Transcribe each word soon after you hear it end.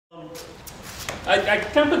I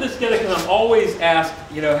kind of put this together because I'm always asked,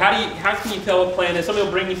 you know, how can you tell a plant is? Somebody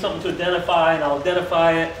will bring me something to identify, and I'll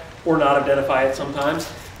identify it or not identify it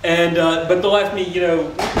sometimes. And but they'll ask me, you know,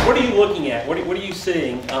 what are you looking at? What are you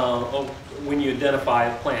seeing when you identify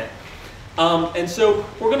a plant? And so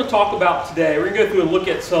we're going to talk about today. We're going to go through and look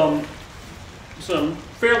at some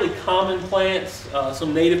fairly common plants,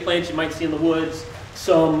 some native plants you might see in the woods,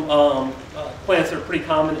 some plants that are pretty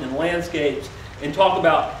common in landscapes, and talk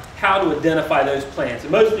about how to identify those plants.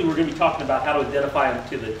 And mostly we're going to be talking about how to identify them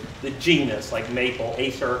to the genus, like maple,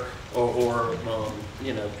 acer, or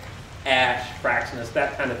you know, ash, fraxinus,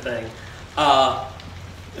 that kind of thing.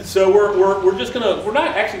 So we're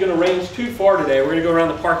not actually going to range too far today. We're going to go around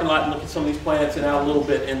the parking lot and look at some of these plants and out a little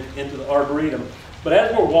bit into the arboretum. But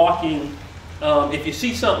as we're walking, if you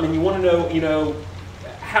see something and you want to know, you know,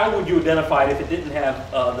 how would you identify it if it didn't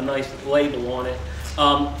have the nice label on it?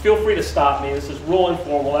 Feel free to stop me. This is real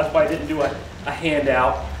informal. That's why I didn't do a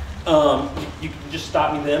handout. You can just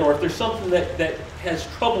stop me then, or if there's something that has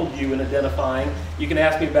troubled you in identifying, you can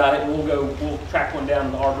ask me about it, and we'll track one down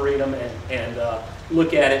in the arboretum and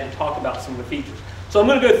look at it and talk about some of the features. So I'm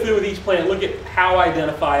going to go through with each plant, look at how I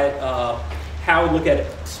identify it, how I look at it,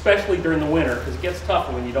 especially during the winter, because it gets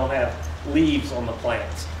tougher when you don't have leaves on the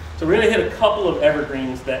plants. So we're going to hit a couple of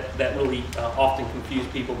evergreens that really often confuse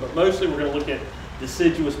people, but mostly we're going to look at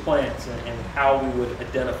deciduous plants and how we would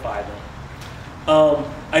identify them.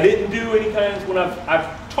 I didn't do any kinds, when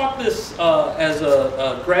I've taught this as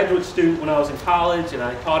a graduate student when I was in college, and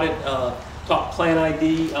I taught plant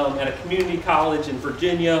ID at a community college in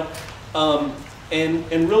Virginia.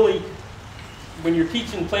 And really, when you're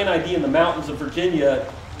teaching plant ID in the mountains of Virginia,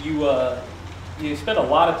 you spend a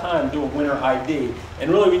lot of time doing winter ID.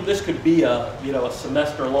 And really, this could be a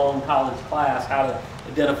semester-long college class, how to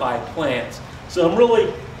identify plants. So I'm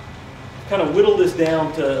really kind of whittled this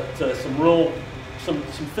down to some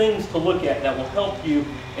things to look at that will help you,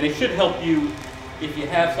 and it should help you if you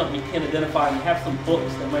have something you can't identify, and you have some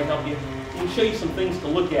books that might help you. It can show you some things to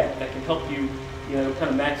look at that can help you, you know, kind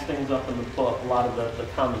of match things up in the book. A lot of the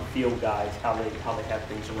common field guides, how they have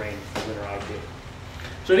things arranged for winter ID.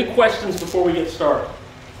 So any questions before we get started?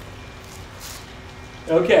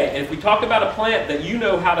 Okay, and if we talk about a plant that you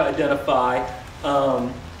know how to identify,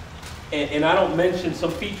 and I don't mention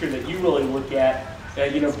some feature that you really look at,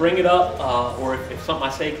 you know, bring it up, or if something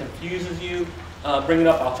I say confuses you, bring it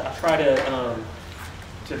up. I'll try to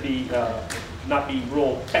be not be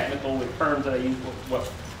real technical with terms that I use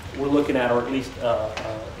what we're looking at, or at least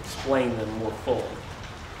explain them more fully.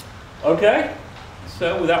 Okay,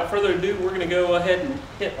 so without further ado, we're going to go ahead and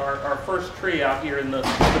hit our first tree out here in the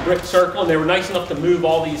brick circle. And they were nice enough to move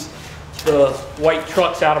all the white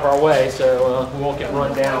trucks out of our way, so we won't get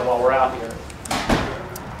run down while we're out here.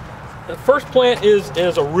 The first plant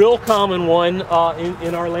is a real common one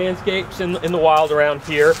in our landscapes in the wild around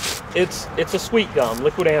here. It's a sweet gum,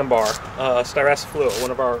 liquid ambar, Styracea fluo,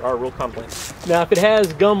 one of our real common plants. Now, if it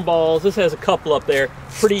has gum balls, this has a couple up there,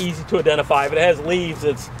 pretty easy to identify. If it has leaves,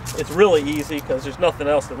 it's really easy because there's nothing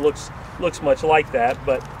else that looks much like that.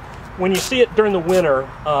 But when you see it during the winter,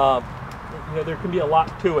 you know, there can be a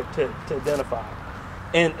lot to it to identify.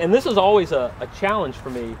 And this is always a challenge for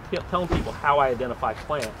me, telling people how I identify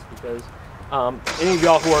plants, because any of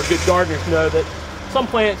y'all who are good gardeners know that some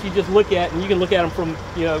plants you just look at, and you can look at them from,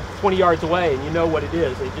 you know, 20 yards away and you know what it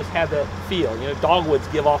is. They just have that feel. You know, dogwoods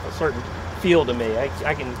give off a certain feel to me.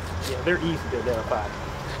 I can, you know, they're easy to identify.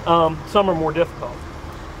 Some are more difficult.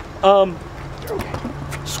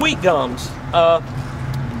 Sweet gums.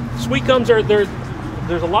 Sweet gums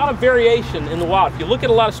there's a lot of variation in the wild. If you look at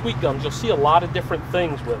a lot of sweet gums, you'll see a lot of different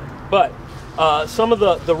things with it. But some of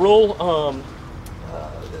the real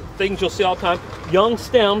things you'll see all the time, young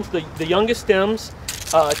stems, the youngest stems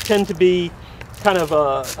tend to be kind of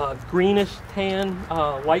a greenish tan,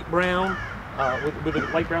 light brown, with a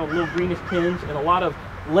light brown, little greenish tinge, and a lot of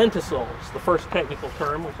lenticels, the first technical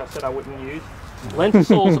term, which I said I wouldn't use.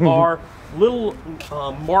 Lenticels are little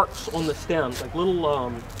marks on the stems, like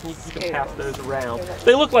little, you can pass those around.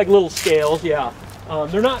 They look like little scales, yeah.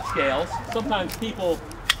 They're not scales. Sometimes people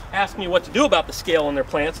ask me what to do about the scale on their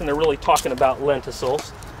plants, and they're really talking about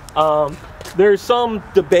lenticels. There's some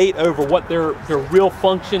debate over what their real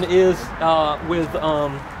function is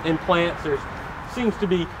in plants. There seems to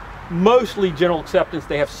be mostly general acceptance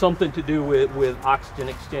they have something to do with oxygen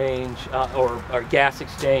exchange or gas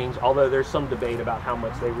exchange, although there's some debate about how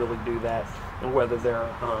much they really do that and whether they're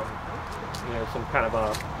you know, some kind of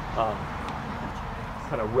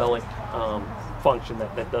relic function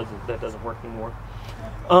that doesn't work anymore.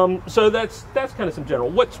 So that's kind of some general.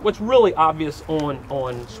 What's really obvious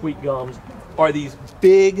on sweet gums are these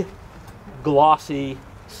big glossy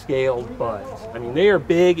scaled buds. I mean, they are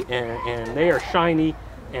big and they are shiny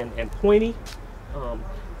and pointy,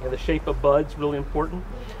 and the shape of buds really important.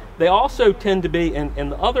 They also tend to be, and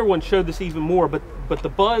the other one showed this even more, but the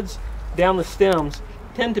buds down the stems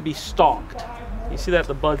tend to be stalked. You see that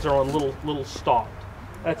the buds are on little stalked.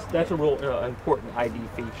 That's a real important ID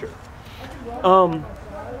feature.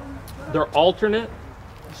 They're alternate.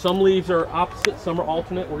 Some leaves are opposite, some are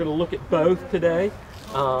alternate. We're going to look at both today.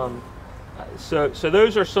 So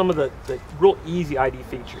those are some of the real easy ID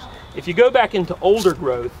features. If you go back into older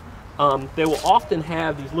growth, they will often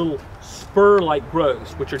have these little spur-like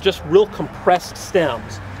growths, which are just real compressed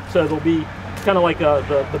stems. So they'll be kind of like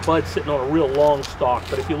the bud sitting on a real long stalk.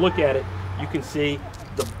 But if you look at it, you can see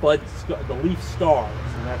the leaf scars,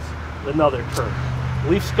 and that's another term.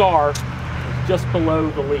 Leaf scar is just below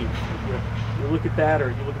the leaf. You look at that, or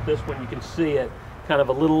you look at this one, you can see it kind of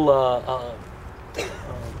a little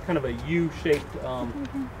kind of a U-shaped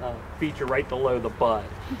feature right below the bud.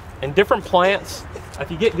 And different plants,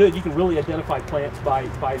 if you get good, you can really identify plants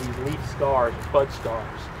by these leaf scars, bud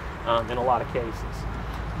scars, in a lot of cases.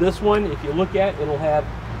 This one, if you look at, it'll have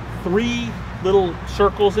 3 little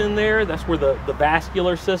circles in there. That's where the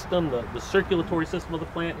vascular system, the circulatory system of the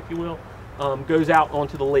plant, if you will, goes out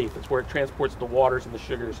onto the leaf. It's where it transports the waters and the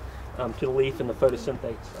sugars to the leaf, and the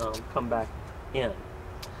photosynthetics come back in.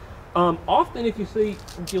 Often if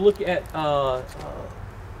you look at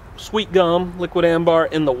sweet gum, liquid ambar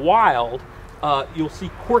in the wild, you'll see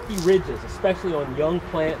corky ridges, especially on young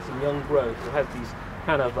plants and young growth. You'll have these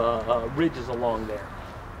kind of ridges along there.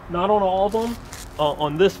 Not on all of them.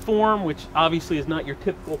 On this form, which obviously is not your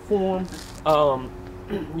typical form,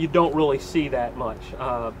 you don't really see that much,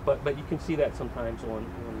 but you can see that sometimes on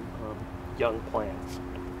young plants.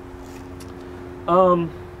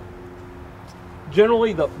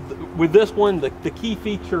 Generally, with this one, the key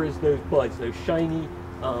feature is those buds, those shiny,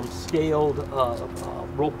 scaled,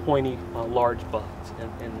 real pointy, large buds,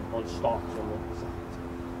 and on stalks on the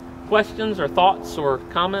sides. Questions or thoughts or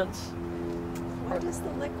comments? What does the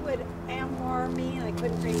liquid ambar mean? I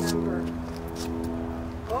couldn't remember.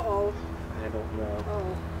 Uh-oh. I don't know.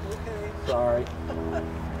 Oh, okay. Sorry.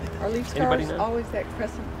 Are leaf scars always that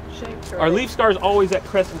crescent shaped? Are leaf scars always that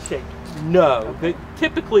crescent shaped? No. Okay.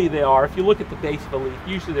 Typically they are. If you look at the base of a leaf,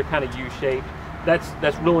 usually they're kind of U-shaped.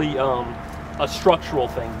 That's really a structural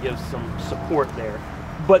thing, gives some support there.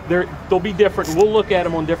 But they'll be different. We'll look at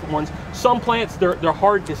them on different ones. Some plants, they're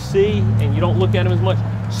hard to see and you don't look at them as much.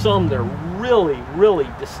 Some, they're really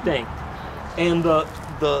distinct. And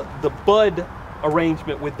the bud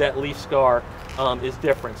arrangement with that leaf scar is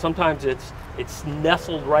different. Sometimes it's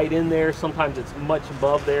nestled right in there. Sometimes it's much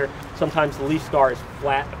above there. Sometimes the leaf scar is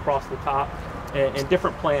flat across the top. And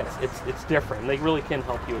different plants, it's different. And they really can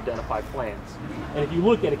help you identify plants. And if you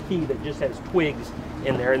look at a key that just has twigs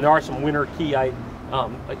in there, and there are some winter key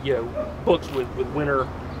books with winter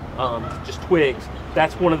just twigs,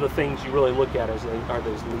 that's one of the things you really look at are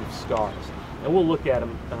those leaf scars. And we'll look at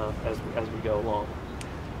them as we go along.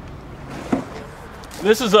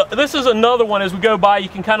 This is another one as we go by. You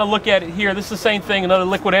can kind of look at it here. This is the same thing, another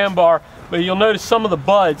liquid ambar, but you'll notice some of the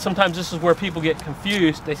buds. Sometimes this is where people get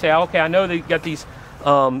confused. They say, okay, I know they got these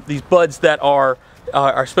buds that are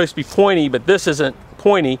supposed to be pointy, but this isn't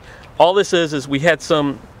pointy. All this is we had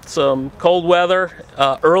some cold weather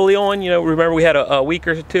early on. Remember we had a week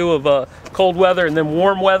or two of cold weather and then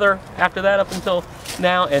warm weather after that up until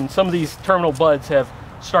now, and some of these terminal buds have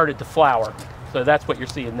started to flower. So that's what you're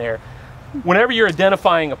seeing there. Whenever you're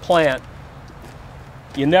identifying a plant,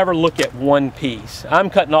 you never look at one piece. I'm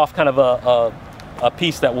cutting off kind of a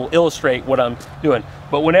piece that will illustrate what I'm doing.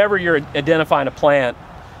 But whenever you're identifying a plant,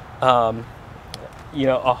 a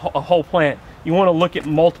whole plant, you want to look at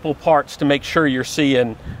multiple parts to make sure you're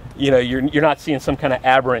seeing, you're not seeing some kind of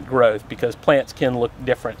aberrant growth, because plants can look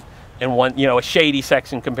different in one, a shady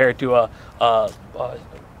section compared to a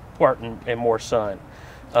part in more sun.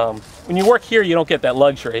 When you work here, you don't get that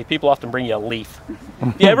luxury. People often bring you a leaf.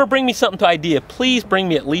 If you ever bring me something to idea, please bring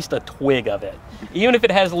me at least a twig of it, even if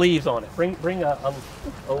it has leaves on it. Bring a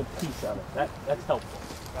little piece of it. That's helpful.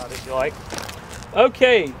 Got it, if you like.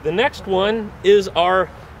 Okay, the next one is our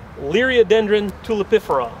Liriodendron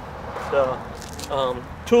tulipifera, the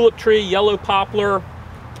tulip tree, yellow poplar,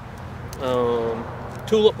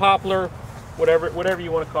 tulip poplar, whatever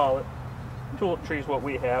you want to call it. Tulip tree is what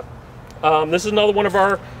we have. This is another one of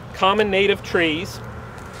our common native trees.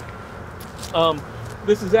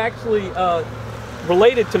 This is actually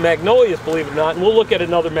related to magnolias, believe it or not, and we'll look at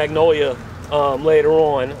another magnolia later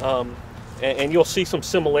on, and you'll see some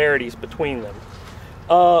similarities between them.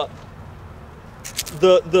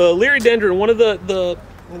 The Liriodendron, one of there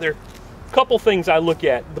are couple things I look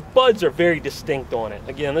at. The buds are very distinct on it.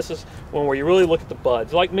 Again, this is one where you really look at the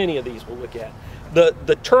buds, like many of these we'll look at.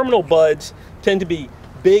 The terminal buds tend to be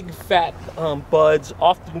big, fat buds,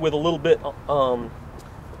 often with a little bit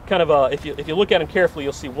kind of a, if you look at them carefully,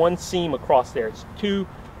 you'll see one seam across there. It's two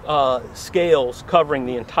scales covering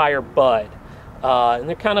the entire bud. And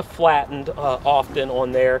they're kind of flattened often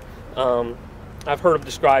on there. I've heard them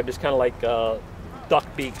described as kind of like duck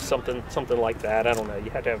beak, something like that. I don't know.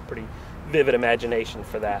 You have to have a pretty vivid imagination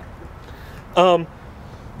for that.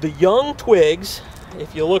 The young twigs,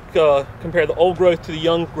 if you look, compare the old growth to the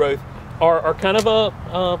young growth, are kind of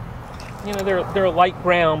a, you know, they're a light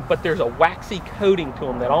brown, but there's a waxy coating to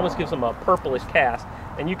them that almost gives them a purplish cast.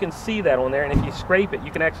 And you can see that on there, and if you scrape it,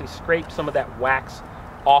 you can actually scrape some of that wax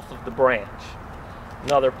off of the branch.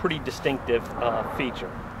 Another pretty distinctive feature.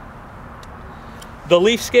 The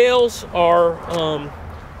leaf scales are,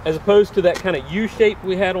 as opposed to that kind of U shape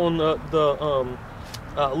we had on the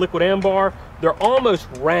liquid ambar, they're almost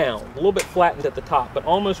round, a little bit flattened at the top, but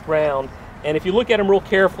almost round. And if you look at them real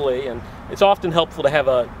carefully, and it's often helpful to have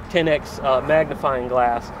a 10x magnifying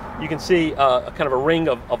glass, you can see a kind of a ring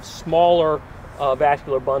of smaller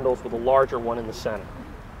vascular bundles with a larger one in the center.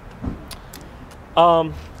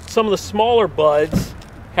 Some of the smaller buds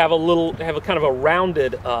have a kind of a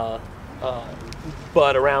rounded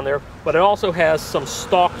bud around there, but it also has some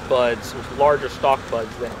stalked buds, some larger stalked buds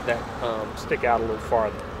that stick out a little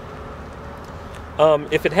farther.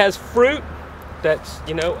 If it has fruit, that's,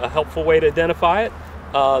 you know, a helpful way to identify it.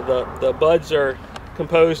 The buds are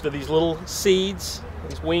composed of these little seeds,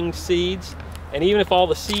 these winged seeds, and even if all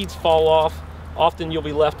the seeds fall off, often you'll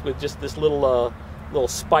be left with just this little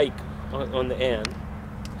spike on the end.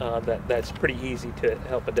 That's pretty easy to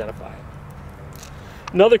help identify it.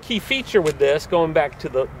 Another key feature with this, going back to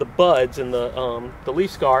the buds and the leaf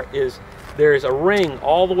scar, is there's a ring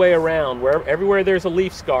all the way around. Everywhere there's a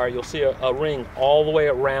leaf scar, you'll see a ring all the way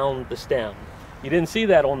around the stem. You didn't see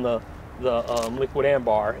that on the liquid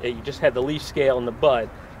ambar. You just had the leaf scale and the bud.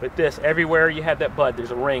 But this, everywhere you had that bud, there's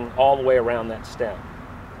a ring all the way around that stem.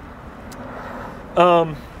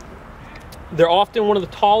 They're often one of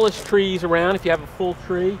the tallest trees around if you have a full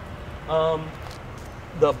tree.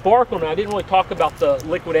 The bark on it, I didn't really talk about the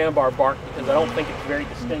liquid ambar bark because I don't think it's very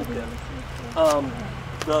distinctive.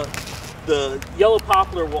 The yellow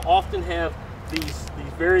poplar will often have these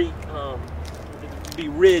very, be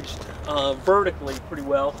ridged vertically pretty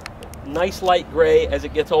well. Nice light gray. As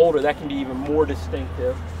it gets older, that can be even more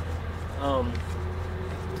distinctive.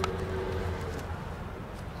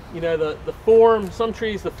 You know, the form, some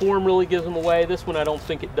trees, the form really gives them away. This one I don't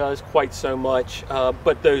think it does quite so much.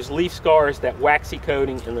 But those leaf scars, that waxy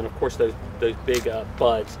coating, and then of course those big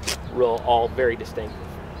buds, all very distinctive.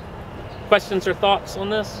 Questions or thoughts on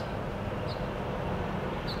this?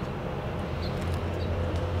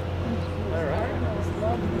 All right.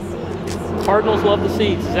 Cardinals love the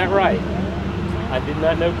seeds, is that right? I did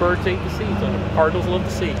not know birds ate the seeds on them. Cardinals love the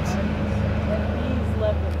seeds. Bees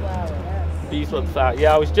love the flower. Bees love the flower.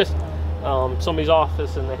 Yeah, I was just somebody's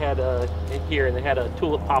office, and they had here, and they had a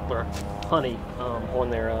tulip poplar honey on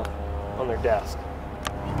their desk.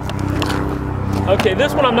 Okay,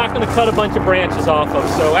 this one I'm not going to cut a bunch of branches off of,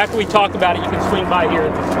 so after we talk about it, you can swing by here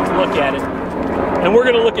and look at it. And we're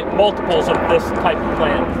going to look at multiples of this type of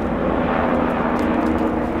plant.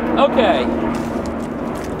 Okay,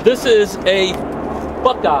 this is a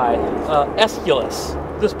buckeye, Aesculus.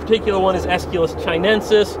 This particular one is Aesculus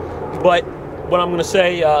chinensis, but what I'm going to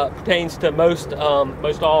say pertains to most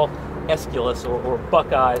all Aesculus or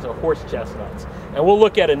buckeyes or horse chestnuts. And we'll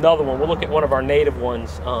look at another one. We'll look at one of our native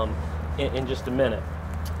ones in just a minute.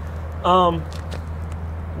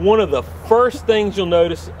 One of the first things you'll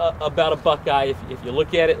notice about a buckeye, if you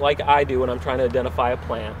look at it like I do when I'm trying to identify a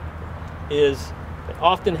plant, is they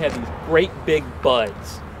often have these great big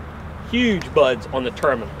buds, huge buds on the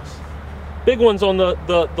terminals. Big ones on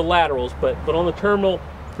the laterals, but on the terminal,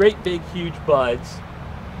 great big huge buds.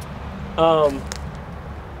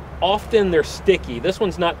 Often they're sticky. This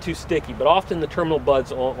one's not too sticky, but often the terminal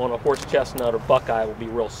buds on a horse chestnut or buckeye will be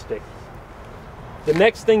real sticky. The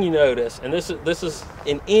next thing you notice, and this is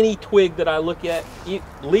in any twig that I look at,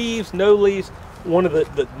 leaves, no leaves, one of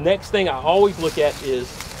the next thing I always look at is,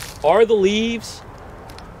 are the leaves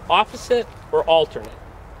opposite or alternate?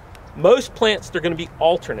 Most plants, they're going to be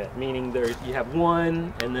alternate, meaning you have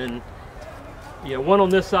one, and then you know, one on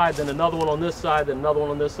this side, then another one on this side, then another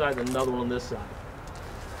one on this side, then another one on this side.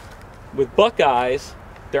 With buckeyes,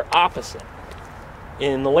 they're opposite.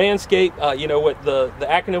 In the landscape, you know what the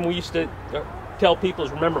acronym we used to tell people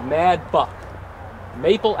is, remember, MAD buck.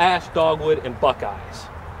 Maple, ash, dogwood, and buckeyes.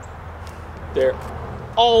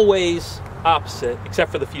 always opposite,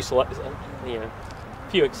 except for the few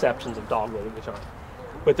few exceptions of dogwood, which aren't,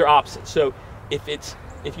 but they're opposite. So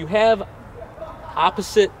if you have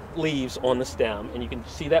opposite leaves on the stem, and you can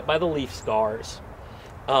see that by the leaf scars,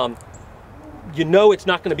 you know it's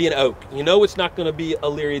not going to be an oak. You know it's not going to be a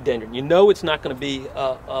liriodendron. You know it's not going to be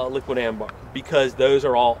a liquid ambar, because those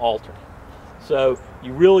are all alternate. So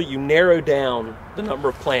you narrow down the number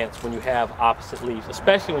of plants when you have opposite leaves,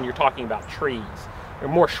 especially when you're talking about trees. There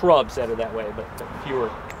are more shrubs that are that way, but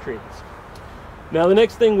fewer trees. Now the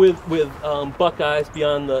next thing with buckeyes,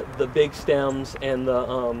 beyond the big stems and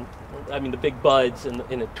the big buds and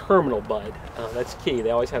a terminal bud, that's key.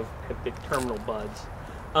 They always have big terminal buds,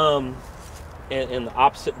 and the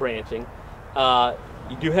opposite branching.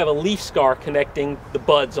 You do have a leaf scar connecting the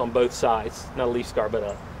buds on both sides. Not a leaf scar,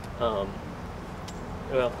 but a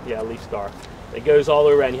leaf scar. It goes all the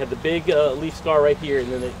way around. You have the big leaf scar right here,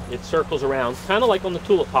 and then it circles around, kind of like on the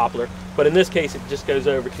tulip poplar, but in this case it just goes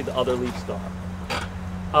over to the other leaf scar.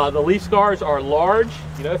 The leaf scars are large.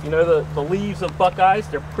 If you know the leaves of buckeyes,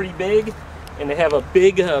 they're pretty big, and they have a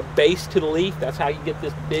big base to the leaf. That's how you get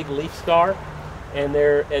this big leaf scar. And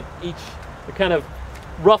they're kind of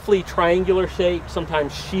roughly triangular shaped,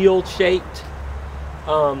 sometimes shield shaped.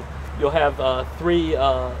 You'll have 3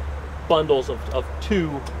 bundles of 2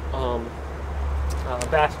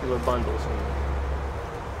 vascular bundles.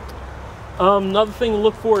 Another thing to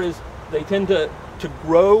look for is they tend to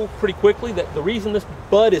grow pretty quickly. The reason this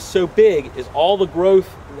bud is so big is all the growth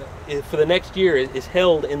for the next year is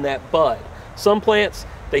held in that bud. Some plants,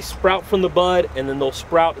 they sprout from the bud, and then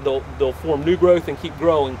they'll form new growth and keep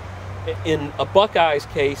growing. In a buckeye's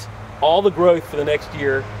case, all the growth for the next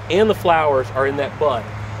year and the flowers are in that bud,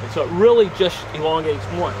 and so it really just elongates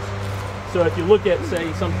once. So if you look at,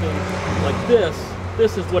 say, something like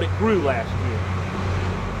this is what it grew last year,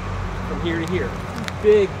 from here to here.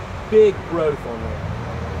 Big growth on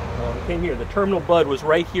that. It came here. The terminal bud was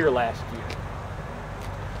right here last year.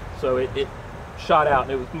 So it shot out,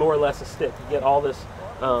 and it was more or less a stick. You get all this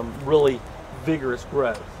really vigorous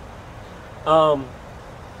growth.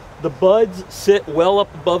 The buds sit well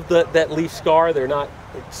up above that leaf scar.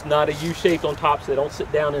 It's not a U-shaped on top, so they don't sit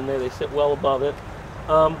down in there. They sit well above it.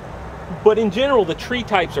 But in general, the tree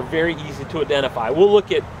types are very easy to identify. We'll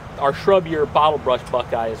look at our shrubbier bottlebrush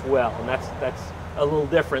buckeye as well, and that's a little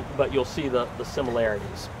different, but you'll see the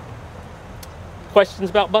similarities. Questions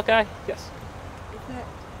about buckeye? Yes? If that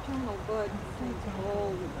terminal bud takes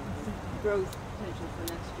all the growth potential for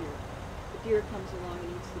next year, the deer comes along and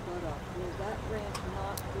eats the bud off, will that branch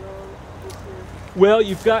not grow this year? Well,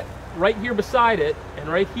 you've got right here beside it, and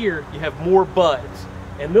right here, you have more buds,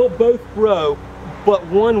 and they'll both grow, but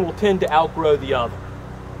one will tend to outgrow the other.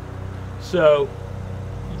 So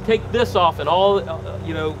you take this off, and all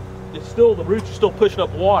the roots are still pushing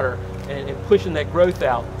up water and pushing that growth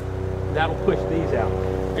out. That'll push these out.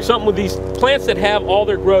 There's something with these plants that have all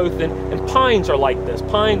their growth, and pines are like this.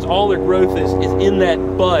 Pines, all their growth is in that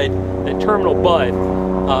bud, that terminal bud,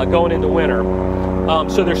 going into winter.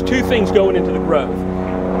 So there's 2 things going into the growth.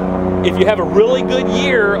 If you have a really good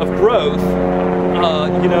year of growth,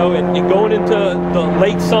 and going into the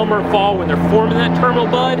late summer, fall, when they're forming that terminal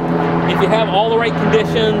bud, if you have all the right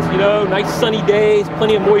conditions, nice sunny days,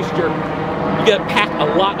 plenty of moisture, you got to pack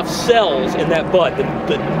a lot of cells in that bud.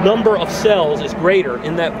 The number of cells is greater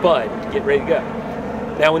in that bud to get ready to go.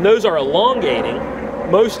 Now, when those are elongating,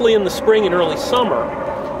 mostly in the spring and early summer,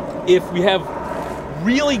 if we have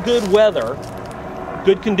really good weather,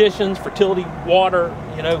 good conditions, fertility, water,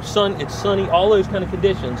 sun, it's sunny, all those kind of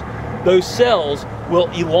conditions, those cells will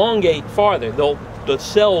elongate farther. The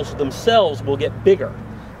cells themselves will get bigger.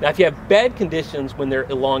 Now, if you have bad conditions when they're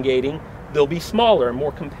elongating, they'll be smaller and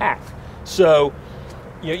more compact. So,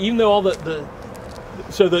 even though all the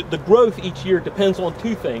growth each year depends on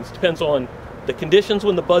 2 things. It depends on the conditions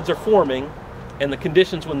when the buds are forming and the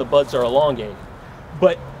conditions when the buds are elongating.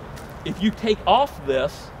 But if you take off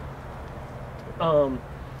this,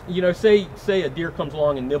 say a deer comes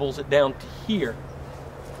along and nibbles it down to here,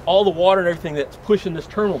 all the water and everything that's pushing this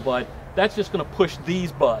terminal bud, that's just going to push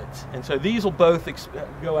these buds. And so these will both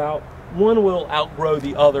go out. One will outgrow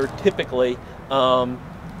the other, typically,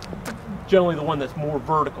 generally the one that's more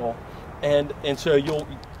vertical. And so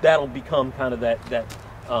that'll become kind of that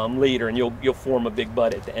leader, and you'll form a big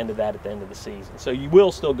bud at the end of that at the end of the season. So you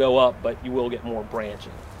will still go up, but you will get more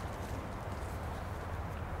branching.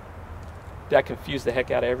 Did I confuse the heck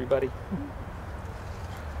out of everybody?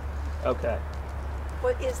 Okay.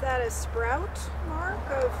 What is that, a sprout, Mark,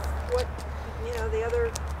 of what, the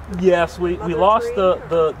other? Yes, we lost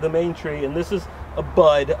the main tree, and this is a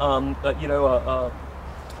bud, a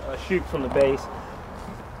shoot from the base.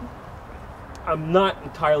 I'm not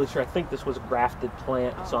entirely sure. I think this was a grafted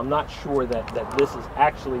plant, so I'm not sure that this is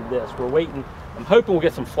actually this. We're waiting. I'm hoping we'll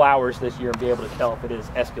get some flowers this year and be able to tell if it is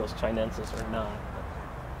Aeschylus chinensis or not.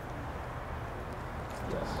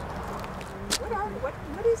 Yes.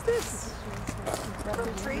 What is this?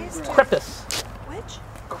 From trees to Crepus. which?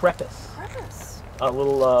 Crepus. Crepus. A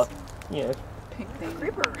little, you know, Pink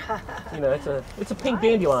Creeper. you know, it's a pink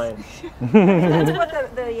dandelion. That's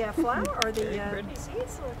what the flower or the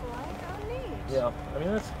seeds look like. Oh, neat. Yeah, I mean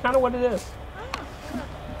that's kind of what it is.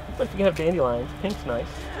 But if you can have dandelions, pink's nice.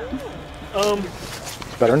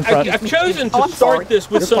 It's better in front. I've chosen to start this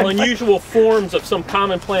with some unusual forms of some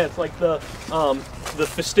common plants, like the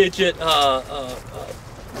fastigiate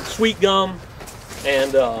sweet gum,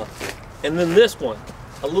 and then this one,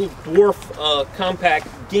 a little dwarf compact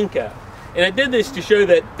ginkgo. And I did this to show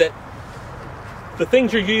that the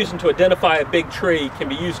things you're using to identify a big tree can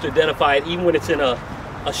be used to identify it even when it's in a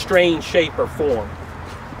strange shape or form.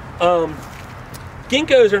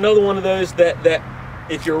 Ginkgos are another one of those that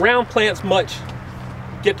if you're around plants much,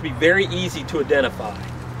 get to be very easy to identify.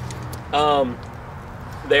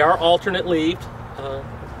 They are alternate leaved,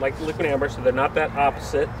 like the liquid amber, so they're not that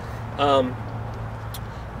opposite.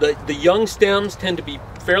 The young stems tend to be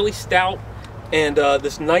fairly stout and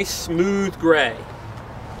this nice smooth gray.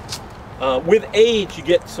 With age, you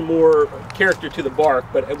get some more character to the bark,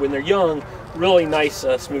 but when they're young, really nice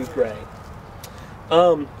smooth gray.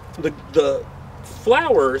 The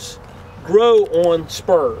flowers grow on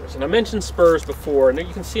spurs, and I mentioned spurs before, and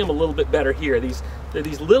you can see them a little bit better here. They're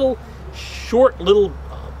these little, short little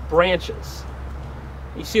branches.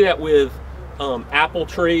 You see that with apple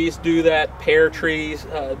trees do that, pear trees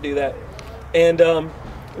do that, and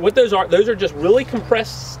what those are just really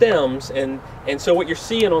compressed stems, and so what you're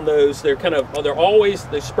seeing on those,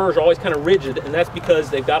 those spurs are always kind of rigid, and that's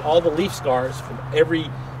because they've got all the leaf scars from every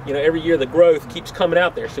year the growth keeps coming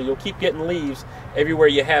out there, so you'll keep getting leaves everywhere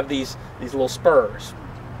you have these little spurs.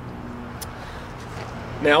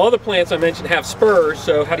 Now other plants I mentioned have spurs,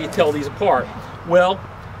 so how do you tell these apart? Well,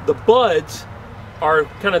 the buds are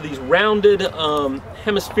kind of these rounded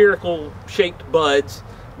hemispherical shaped buds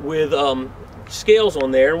with scales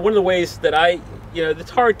on there, and one of the ways that it's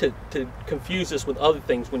hard to confuse this with other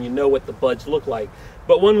things when you know what the buds look like,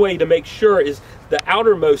 but one way to make sure is the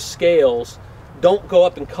outermost scales don't go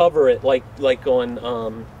up and cover it like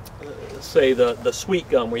on say the sweet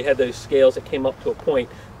gum, where you had those scales that came up to a point.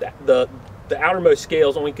 The outermost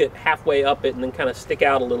scales only get halfway up it and then kind of stick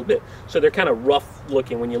out a little bit, so they're kind of rough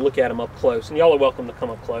looking when you look at them up close, and y'all are welcome to come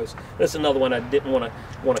up close. This is another one I didn't want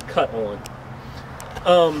to cut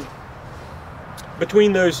on.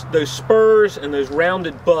 Between those spurs and those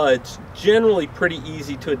rounded buds, generally pretty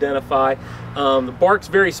easy to identify. The bark's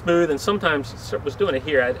very smooth, and sometimes, I was doing it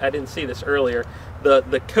here, I didn't see this earlier,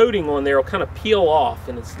 the coating on there will kind of peel off,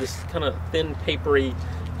 and it's this kind of thin papery,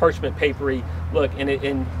 parchment papery look, and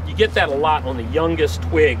you get that a lot on the youngest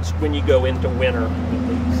twigs when you go into winter with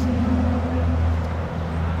these.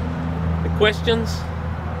 The questions?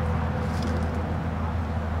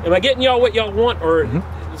 Am I getting y'all what y'all want, or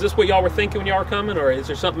is this what y'all were thinking when y'all were coming, or is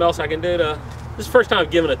there something else I can do to... This is the first time I've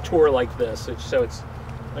given a tour like this, so it's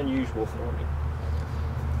unusual for me.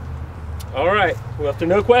 All right, well, if there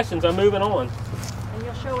are no questions, I'm moving on. And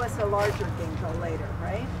you'll show us a larger ginkgo later,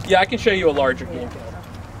 right? Yeah, I can show you a larger ginkgo.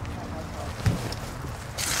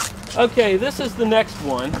 Okay, this is the next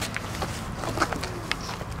one.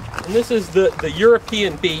 And this is the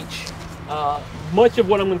European beech. Much of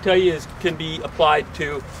what I'm going to tell you can be applied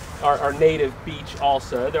to our native beech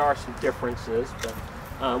also. There are some differences, but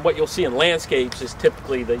what you'll see in landscapes is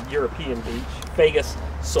typically the European beech, Fagus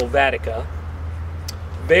sylvatica.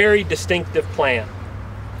 Very distinctive plant.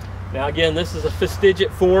 Now again, this is a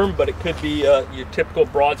fastigiate form, but it could be your typical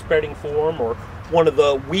broad spreading form, or one of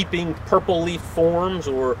the weeping purple leaf forms,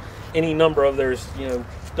 or any number of, there's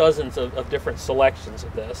dozens of different selections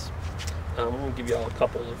of this. I'm going to give you all a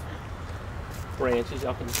couple of branches.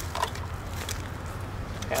 Y'all can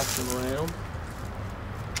pass them around.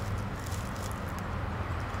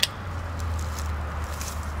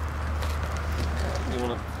 You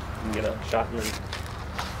can get a shot and then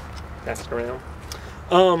pass it around.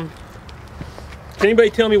 Can anybody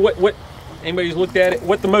tell me what anybody who's looked at it,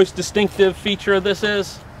 what the most distinctive feature of this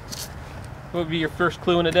is? What would be your first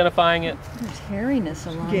clue in identifying it? There's hairiness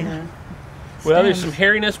along the stems. Well, there's some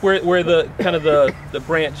hairiness where the kind of the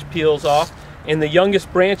branch peels off, and the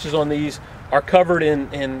youngest branches on these are covered in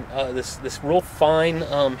this real fine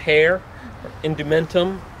hair,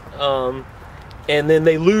 indumentum, and then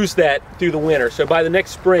they lose that through the winter. So by the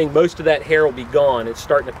next spring, most of that hair will be gone. It's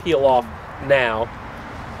starting to peel off now.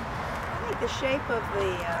 I like the shape of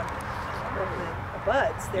the the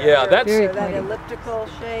buds. Yeah, that's so that elliptical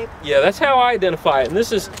shape. Yeah, that's how I identify it, and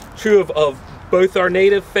this is true of both our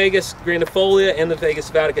native Fagus grandifolia and the Fagus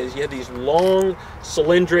sylvatica. Is you have these long,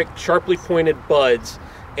 cylindric, sharply pointed buds,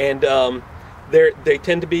 and they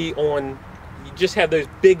tend to be on. You just have those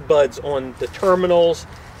big buds on the terminals,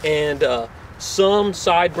 and some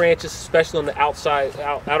side branches, especially on the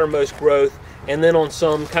outermost growth, and then on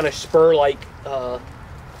some kind of spur-like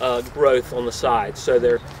growth on the sides. So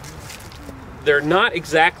they're not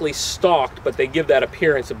exactly stalked, but they give that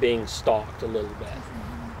appearance of being stalked a little bit.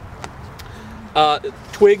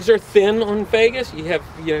 Twigs are thin on Fagus.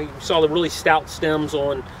 You saw the really stout stems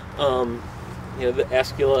on the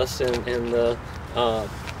Aesculus and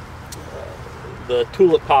the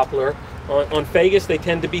tulip poplar. On Fagus, they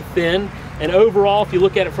tend to be thin, and overall, if you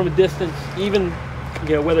look at it from a distance, even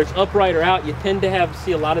whether it's upright or out, you tend to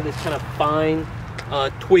see a lot of this kind of fine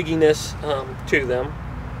twigginess to them.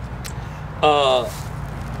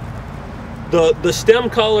 The stem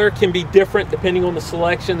color can be different depending on the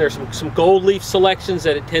selection. There's some gold leaf selections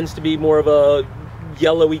that it tends to be more of a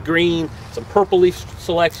yellowy green, some purple leaf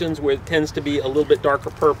selections where it tends to be a little bit darker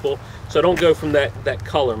purple. So I don't go from that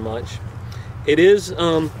color much. It is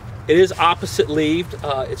opposite leaved.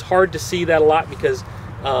 It's hard to see that a lot because,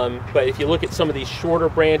 but if you look at some of these shorter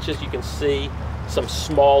branches, you can see some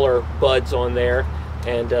smaller buds on there,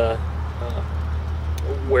 and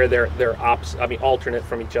where they're opposite. I mean, alternate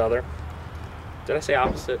from each other. Did I say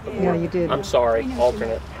opposite before? Yeah, you did. I'm sorry,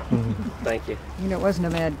 alternate. Thank you. It wasn't a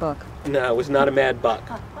mad buck. No, it was not a mad buck.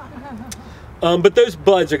 But those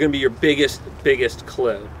buds are going to be your biggest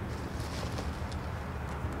clue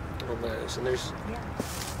on those. And there's,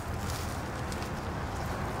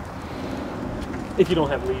 if you don't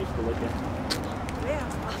have leaves to look at. Yeah.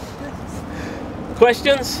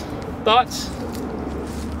 Questions? Thoughts?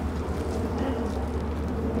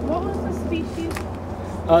 What was the species?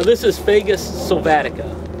 This is Fagus sylvatica.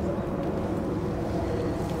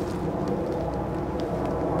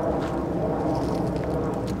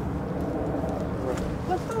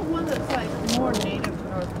 What's the one that's like more native to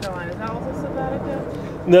North Carolina? Is that also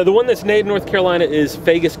sylvatica? No, the one that's native to North Carolina is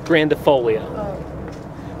Fagus grandifolia. Oh.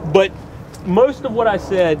 But most of what I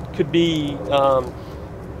said could be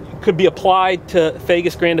applied to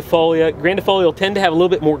Fagus grandifolia. Grandifolia will tend to have a little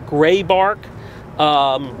bit more gray bark.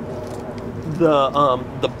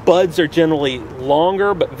 The buds are generally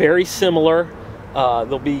longer but very similar.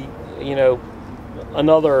 They'll be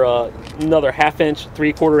another half inch,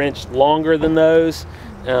 3/4 inch longer than those,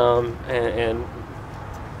 and a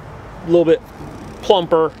little bit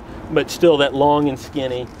plumper, but still that long and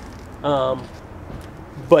skinny.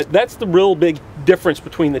 But that's the real big difference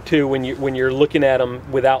between the two when you're looking at them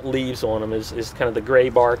without leaves on them is kind of the gray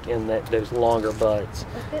bark and those longer buds.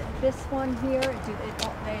 This one here,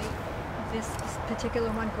 this particular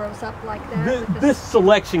one grows up like that? This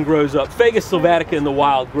selection grows up. Fagus sylvatica in the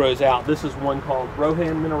wild grows out. This is one called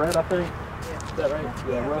Rohan Minaret, I think. Yeah. Is that right?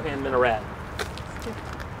 Yeah, Rohan Minaret.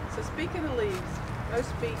 So speaking of leaves,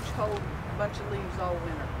 most beech hold a bunch of leaves all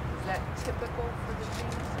winter. Is that typical for the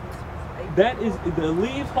genus? That is the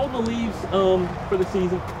leaves. Holding the leaves for the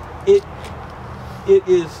season. It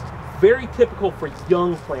is very typical for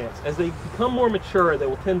young plants. As they become more mature, they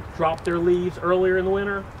will tend to drop their leaves earlier in the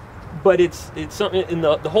winter. But it's something in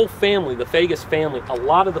the whole family, the Fagus family. A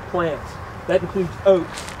lot of the plants, that includes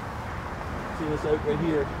oaks. See this oak right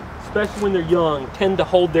here? Especially when they're young, tend to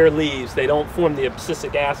hold their leaves. They don't form the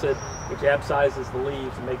abscisic acid, which abscises the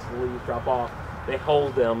leaves and makes the leaves drop off. They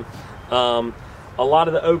hold them. A lot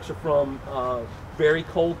of the oaks are from very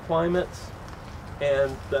cold climates,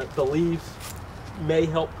 and the leaves may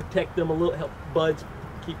help protect them a little, help buds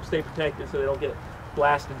stay protected so they don't get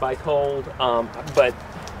blasted by cold. But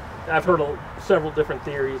I've heard several different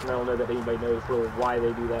theories, and I don't know that anybody knows really why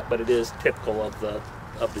they do that, but it is typical of the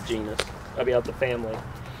genus, of the family.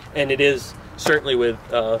 And it is certainly with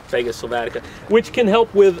Fagus sylvatica, which can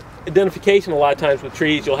help with identification a lot of times with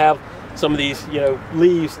trees. You'll have some of these,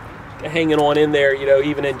 leaves hanging on in there,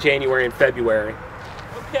 even in January and February.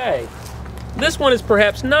 Okay, this one is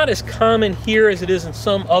perhaps not as common here as it is in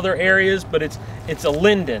some other areas, but it's a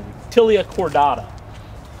linden, Tilia cordata.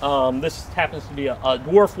 This happens to be a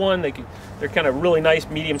dwarf one. They're kind of really nice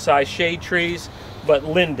medium-sized shade trees, but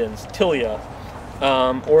lindens, Tilia,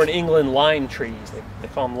 or in England lime trees. They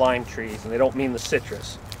call them lime trees, and they don't mean the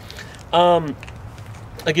citrus.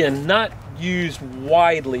 Again, not used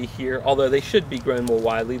widely here, although they should be grown more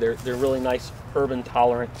widely. They're really nice urban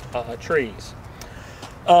tolerant trees.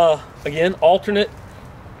 Again, alternate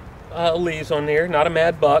leaves on there, not a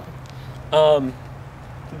mad buck.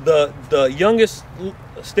 The youngest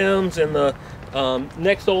stems and the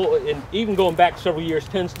Next old, and even going back several years,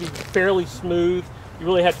 tends to be fairly smooth. You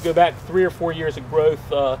really have to go back 3 or 4 years of growth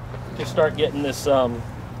to start getting this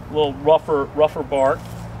little rougher bark.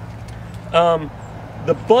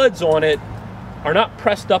 The buds on it are not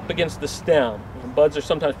pressed up against the stem. Buds are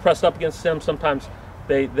sometimes pressed up against the stem, sometimes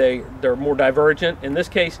they're more divergent. In this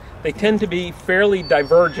case, they tend to be fairly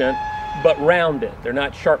divergent, but rounded. They're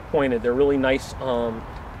not sharp pointed. They're really nice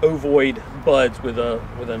ovoid buds with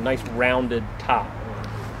a nice rounded top.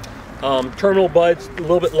 Terminal buds a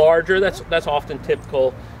little bit larger. That's often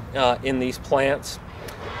typical in these plants.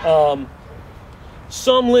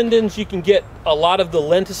 Some lindens you can get a lot of the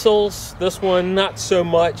lenticels. This one not so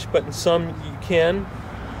much, but in some you can.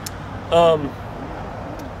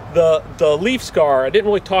 The leaf scar, I didn't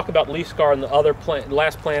really talk about leaf scar in the other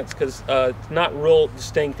last plants because it's not real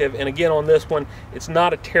distinctive, and again on this one it's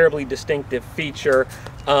not a terribly distinctive feature.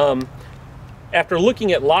 After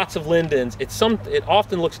looking at lots of lindens, it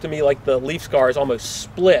often looks to me like the leaf scar is almost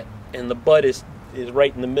split and the bud is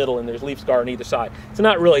right in the middle and there's leaf scar on either side. It's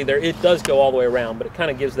not really there. It does go all the way around, but it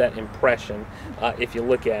kind of gives that impression if you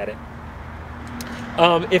look at it.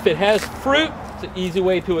 If it has fruit, it's an easy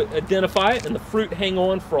way to identify it, and the fruit hang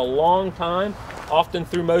on for a long time, often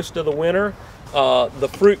through most of the winter. The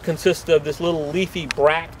fruit consists of this little leafy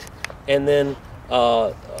bract, and then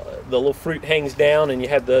the little fruit hangs down and you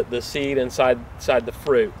have the seed inside the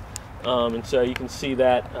fruit. And so you can see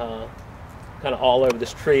that kind of all over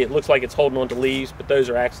this tree. It looks like it's holding on to leaves, but those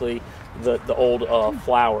are actually the old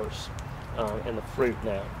flowers and the fruit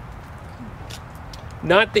now.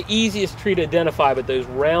 Not the easiest tree to identify, but those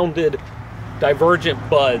rounded, divergent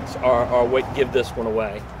buds are what give this one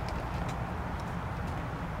away.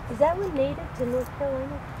 Is that one native to North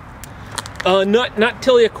Carolina? Not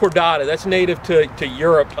Tilia cordata. That's native to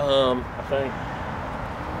Europe, I think.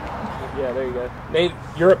 Yeah, there you go. Native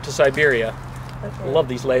Europe to Siberia. Okay. I love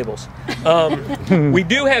these labels. We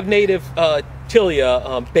do have native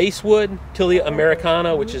Tilia, basswood, Tilia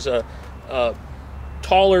americana, which is a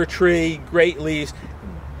taller tree, great leaves.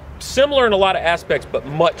 Similar in a lot of aspects, but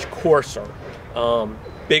much coarser.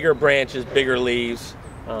 Bigger branches, bigger leaves,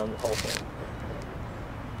 the whole thing.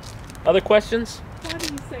 Other questions? Why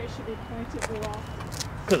do you say it should be planted more often?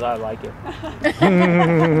 Because I like it.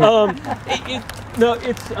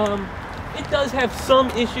 It does have some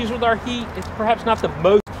issues with our heat. It's perhaps not the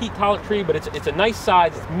most heat tolerant tree, but it's a nice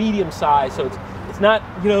size. It's medium size, so it's not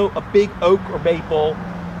a big oak or maple.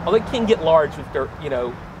 Although it can get large if they're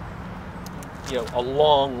a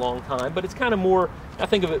long time, but it's kind of more, I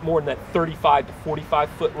think of it more in that 35 to 45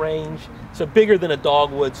 foot range. So bigger than a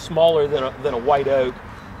dogwood, smaller than a white oak.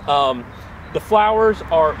 The flowers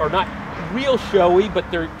are not real showy, but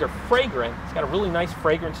they're fragrant. It's got a really nice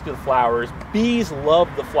fragrance to the flowers. Bees love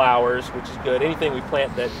the flowers, which is good. Anything we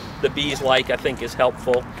plant that the bees like, I think, is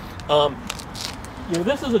helpful.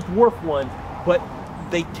 This is a dwarf one, but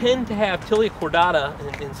they tend to have Tilia cordata,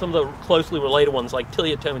 and some of the closely related ones like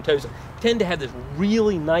Tilia tomentosa tend to have this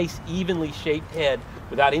really nice, evenly shaped head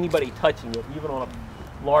without anybody touching it, even on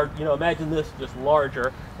a large, imagine this just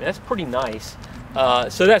larger, and that's pretty nice.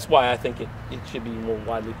 So that's why I think it should be more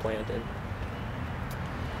widely planted.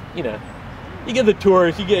 You get the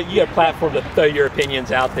tours, you get a platform to throw your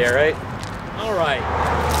opinions out there, right? All right.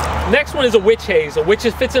 Next one is a witch hazel, which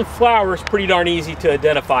fits in flowers, pretty darn easy to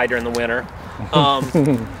identify during the winter.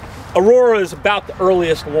 Aurora is about the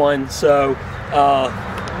earliest one, so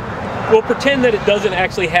we'll pretend that it doesn't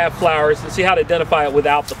actually have flowers and see how to identify it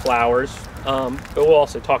without the flowers. But we'll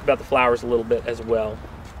also talk about the flowers a little bit as well.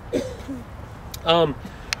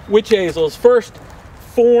 Witch hazels. First,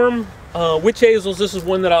 form. Witch hazels, this is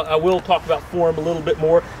one that I will talk about form a little bit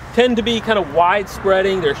more. Tend to be kind of wide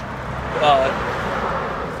spreading. There's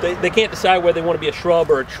they can't decide whether they want to be a shrub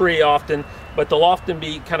or a tree often, but they'll often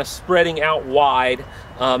be kind of spreading out wide.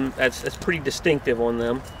 That's pretty distinctive on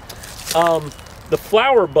them. The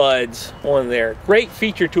flower buds on there, great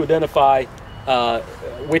feature to identify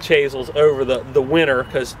witch hazels over the winter,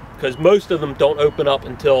 because most of them don't open up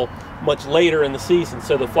until much later in the season,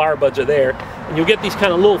 so the flower buds are there, and you'll get these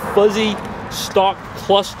kind of little fuzzy stalked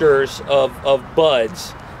clusters of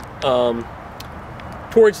buds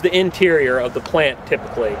towards the interior of the plant.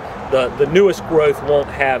 Typically the newest growth won't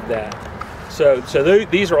have that, so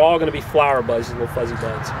these are all going to be flower buds, these little fuzzy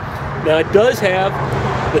buds. Now it does have,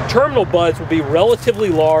 the terminal buds will be relatively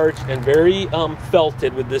large and very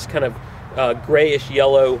felted with this kind of grayish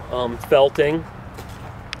yellow felting,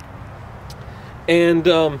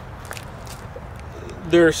 and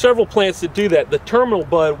there are several plants that do that. The terminal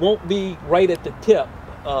bud won't be right at the tip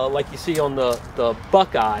like you see on the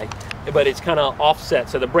buckeye, but it's kind of offset,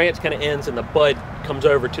 so the branch kind of ends and the bud comes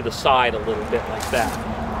over to the side a little bit like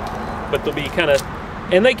that. But they'll be kind of,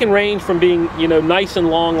 and they can range from being, you know, nice and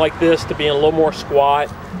long like this to being a little more squat,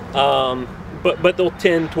 but they'll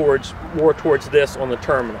tend towards more towards this on the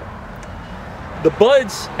terminal. The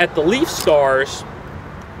buds at the leaf scars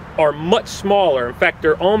are much smaller. In fact,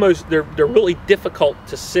 they're really difficult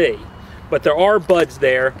to see, but there are buds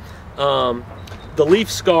there. The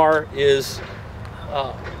leaf scar is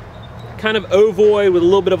kind of ovoid with a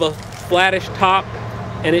little bit of a flattish top,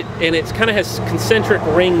 and it's kind of has concentric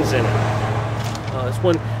rings in it. This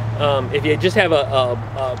one, if you just have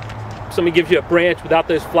somebody gives you a branch without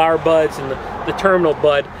those flower buds and the terminal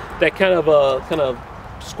bud, that kind of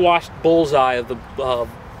squashed bullseye of the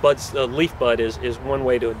leaf bud is one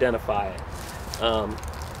way to identify it.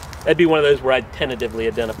 That'd be one of those where I'd tentatively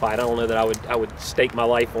identify it. I don't know that I would stake my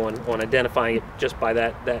life on identifying it just by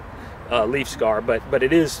that leaf scar, but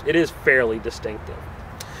it is fairly distinctive.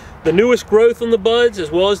 The newest growth on the buds,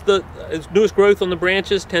 as well as the newest growth on the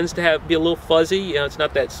branches, tends to be a little fuzzy. You know, it's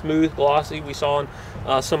not that smooth, glossy we saw in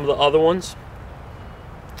some of the other ones.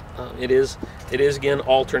 It is again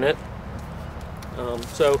alternate.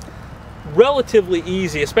 So relatively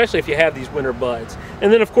easy, especially if you have these winter buds.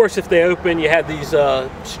 And then of course if they open, you have these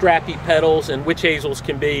strappy petals, and witch hazels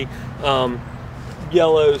can be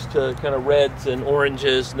yellows to kind of reds and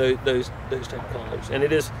oranges, those type of colors. And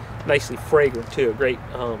it is nicely fragrant too, a great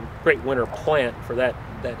winter plant for that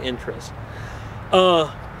interest.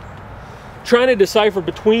 Trying to decipher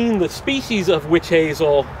between the species of witch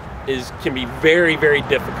hazel can be very, very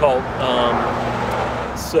difficult.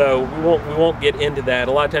 So we won't get into that.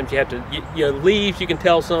 A lot of times you have to, you know, leaves you can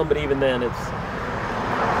tell some, but even then it's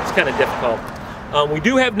kind of difficult. We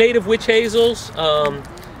do have native witch hazels, Hamamelis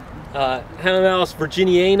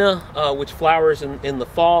virginiana, which flowers in the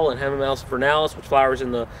fall, and Hamamelis vernalis, which flowers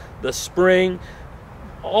in the spring.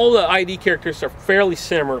 All the ID characteristics are fairly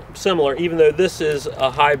similar, even though this is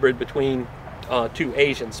a hybrid between two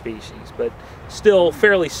Asian species, but still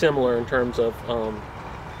fairly similar in terms of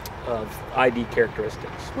ID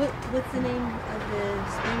characteristics. What's the name of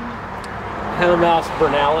the spring? Hamamelis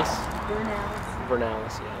vernalis.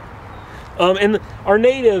 Vernalis, yeah. And our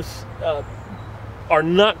natives are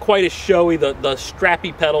not quite as showy. The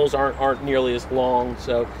strappy petals aren't nearly as long,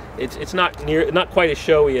 so it's not quite as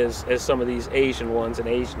showy as some of these Asian ones and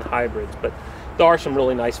Asian hybrids. But there are some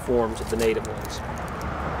really nice forms of the native ones.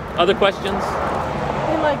 Other questions?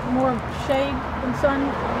 They like more shade than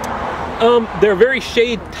sun. They're very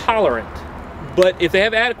shade tolerant, but if they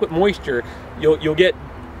have adequate moisture, you'll get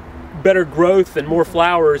better growth and more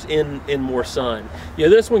flowers in more sun. You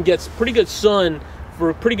know, this one gets pretty good sun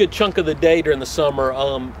for a pretty good chunk of the day during the summer,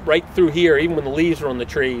 right through here, even when the leaves are on the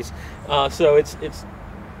trees. So it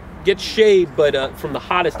gets shade, but from the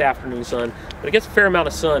hottest afternoon sun, but it gets a fair amount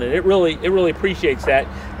of sun, and it really appreciates that.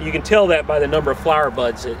 You can tell that by the number of flower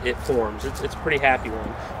buds it forms. It's a pretty happy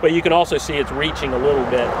one, but you can also see it's reaching a little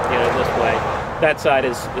bit, you know, this way. That side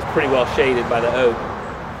is pretty well shaded by the oak.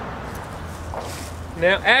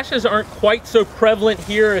 Now, ashes aren't quite so prevalent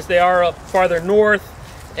here as they are up farther north,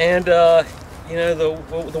 and you know,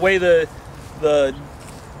 the way the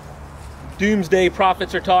doomsday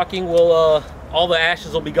prophets are talking, all the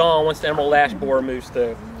ashes will be gone once the emerald ash borer moves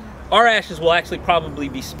through. Our ashes will actually probably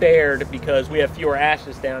be spared because we have fewer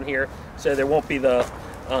ashes down here, so there won't be they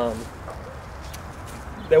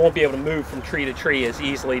won't be able to move from tree to tree as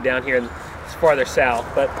easily down here as farther south.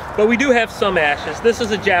 But we do have some ashes. This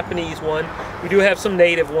is a Japanese one. We do have some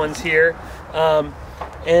native ones here,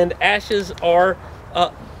 and ashes are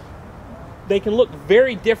they can look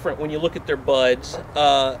very different when you look at their buds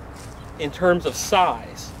in terms of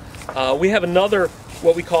size. We have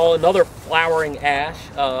what we call another flowering ash,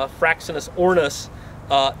 Fraxinus ornus,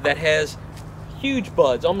 that has huge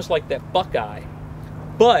buds, almost like that buckeye.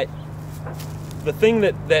 But the thing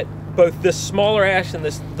that both this smaller ash and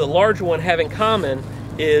the larger one have in common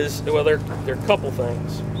is, well, there are a couple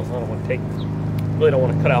things. Really don't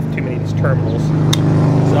want to cut off too many of these terminals,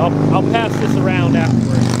 so I'll pass this around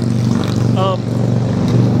afterwards.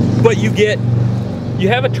 But you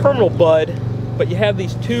have a terminal bud, but you have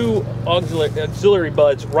these two auxiliary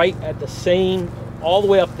buds right at the same, all the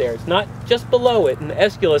way up there. It's not just below it. In the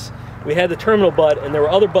Aesculus, we had the terminal bud, and there were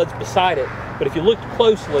other buds beside it. But if you looked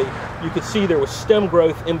closely, you could see there was stem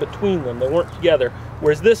growth in between them. They weren't together.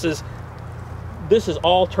 Whereas this is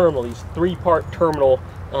all terminal. These three-part terminal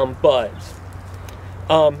buds.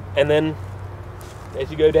 And then as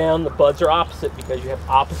you go down, the buds are opposite because you have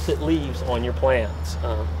opposite leaves on your plants.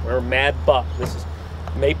 Remember, mad buck. This is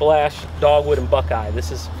maple ash, dogwood, and buckeye.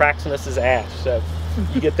 This is Fraxinus's ash, so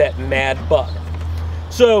you get that mad buck.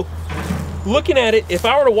 So looking at it, if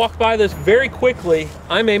I were to walk by this very quickly,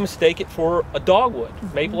 I may mistake it for a dogwood,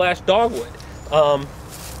 maple ash dogwood.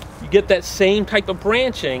 You get that same type of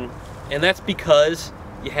branching, and that's because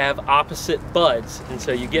you have opposite buds, and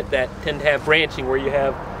so you get that, tend to have branching where you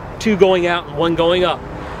have two going out and one going up.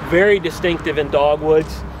 Very distinctive in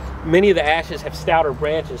dogwoods. Many of the ashes have stouter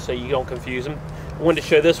branches, so you don't confuse them. I wanted to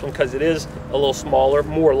show this one because it is a little smaller,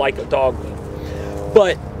 more like a dogwood.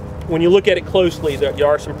 But when you look at it closely, there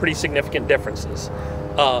are some pretty significant differences.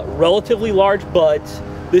 Relatively large buds.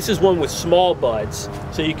 This is one with small buds,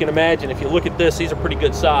 so you can imagine if you look at this, these are pretty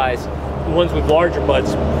good size. The ones with larger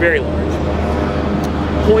buds, very large.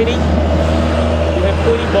 Pointy. You have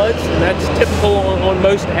pointy buds, and that's typical on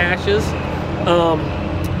most ashes.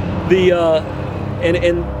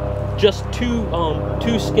 And just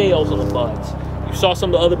two scales on the buds. You saw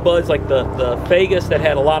some of the other buds like the Fagus that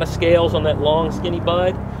had a lot of scales on that long skinny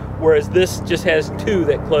bud, whereas this just has two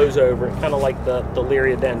that close over it, kind of like the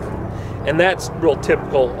Liriodendron. And that's real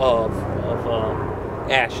typical of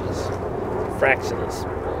ashes, Fraxinus.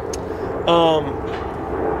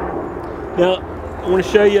 Now, I want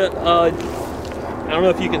to show you, I don't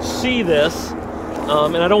know if you can see this,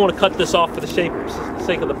 and I don't want to cut this off for the sake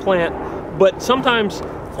of the plant, but sometimes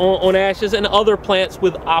on ashes and other plants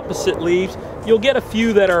with opposite leaves, you'll get a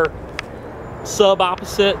few that are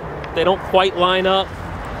sub-opposite. They don't quite line up,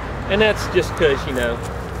 and that's just because, you know,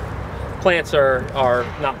 plants are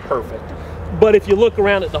not perfect. But if you look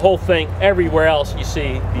around at the whole thing, everywhere else you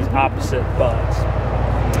see these opposite buds.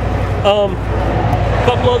 A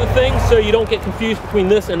couple other things so you don't get confused between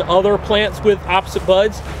this and other plants with opposite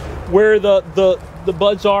buds. Where the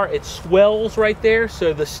buds are, it swells right there,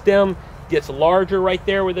 so the stem gets larger right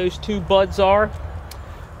there where those two buds are.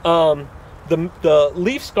 The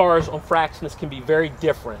leaf scars on Fraxinus can be very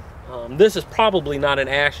different. This is probably not an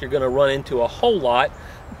ash you're going to run into a whole lot,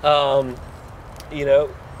 you know,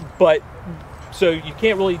 but so you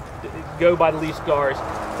can't really go by the leaf scars.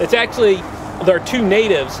 It's actually, there are two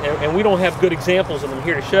natives, and we don't have good examples of them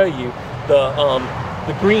here to show you.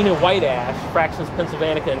 The green and white ash, Fraxinus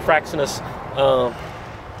pennsylvanica and Fraxinus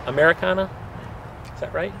americana. Is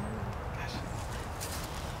that right?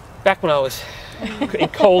 Back when I was in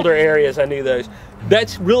colder areas, I knew those.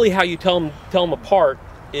 That's really how you tell them apart,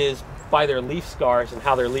 is by their leaf scars and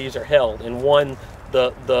how their leaves are held. And one,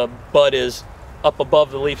 the bud is up above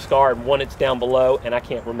the leaf scar, and one it's down below, and I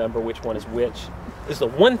can't remember which one is which. This is the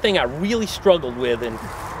one thing I really struggled with in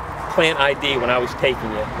plant ID when I was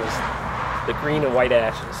taking it, was the green and white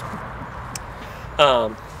ashes.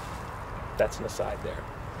 That's an aside there.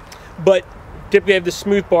 But typically have the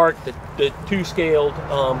smooth bark, the two scaled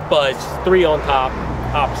buds, three on top,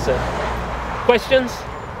 opposite. Questions?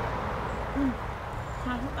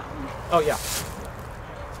 Oh yeah.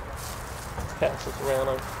 Pass this around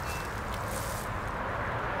on.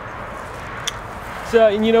 So,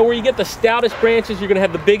 and you know where you get the stoutest branches, you're going to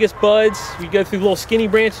have the biggest buds. You go through little skinny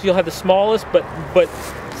branches, you'll have the smallest, but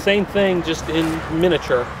same thing, just in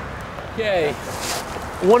miniature. Okay,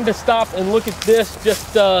 I wanted to stop and look at this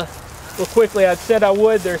just real quickly. I said I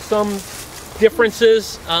would. There's some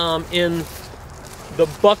differences in the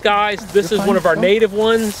buckeyes. This is one of our native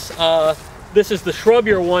ones. This is the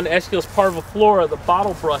shrubbier one, Aesculus parviflora, the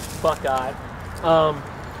bottle brush buckeye.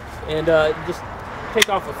 Just take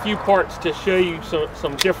off a few parts to show you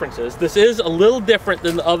some differences. This is a little different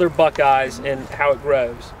than the other buckeyes and how it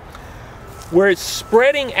grows. Where it's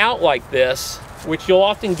spreading out like this, which you'll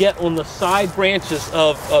often get on the side branches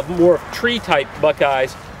of more tree type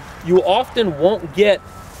buckeyes, you often won't get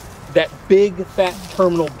that big fat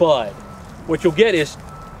terminal bud. What you'll get is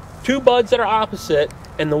two buds that are opposite,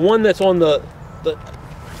 and the one that's on the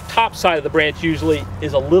top side of the branch usually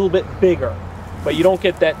is a little bit bigger, but you don't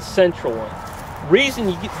get that central one. Reason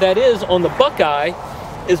you get that is on the buckeye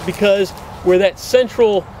is because where that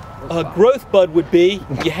central growth bud would be,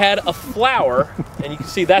 you had a flower, and you can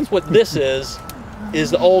see that's what this is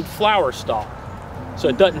the old flower stalk. So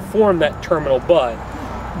it doesn't form that terminal bud.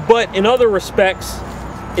 But in other respects,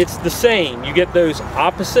 it's the same. You get those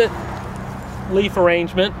opposite leaf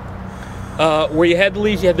arrangement. Where you had the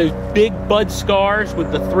leaves, you had those big bud scars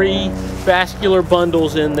with the three vascular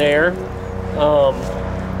bundles in there.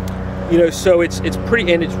 You know, so it's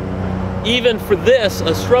pretty, and it's even for this,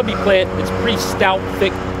 a shrubby plant, it's pretty stout,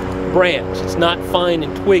 thick branch. It's not fine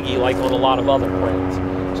and twiggy like on a lot of other plants.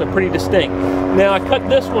 So pretty distinct. Now I cut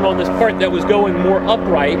this one on this part that was going more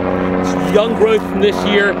upright. It's young growth from this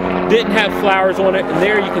year, didn't have flowers on it, and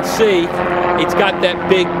there you can see it's got that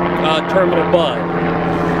big terminal bud.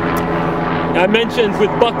 I mentioned with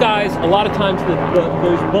buckeyes, a lot of times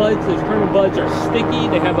those buds, those terminal buds are sticky.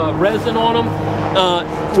 They have a resin on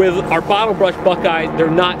them. With our bottle brush buckeye, they're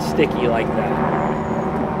not sticky like that.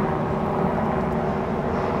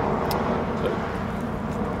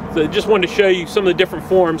 So just wanted to show you some of the different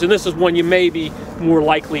forms, and this is one you may be more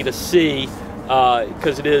likely to see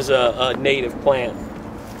because it is a native plant,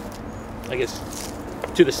 I guess,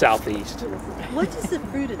 to the southeast. What does the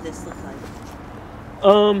fruit of this look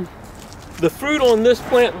like? The fruit on this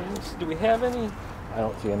plant, do we have any? I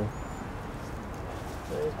don't see any.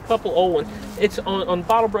 There's a couple old ones. It's on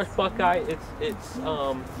bottle brush buckeye. It's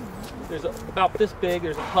there's about this big.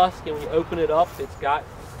 There's a husk, and when you open it up, it's got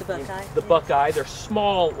The buckeye? the buckeye. They're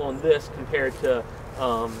small on this compared to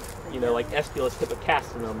you know, like Aesculus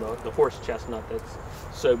hippocastanum, the horse chestnut that's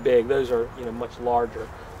so big. Those are, you know, much larger.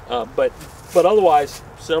 But otherwise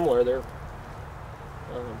similar. They're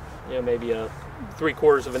you know, maybe a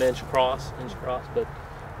 3/4 of an inch across, but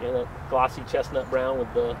you know, glossy chestnut brown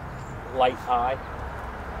with the light eye.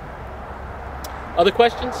 Other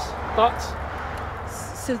questions, thoughts?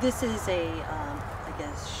 So this is a, I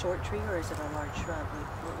guess, short tree, or is it a large shrub?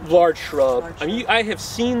 Large shrub. Large I mean, shrub. I have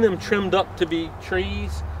seen them trimmed up to be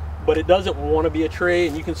trees, but it doesn't want to be a tree,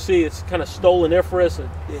 and you can see it's kind of stoloniferous.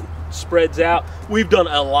 It spreads out. We've done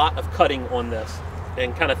a lot of cutting on this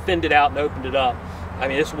and kind of thinned it out and opened it up. I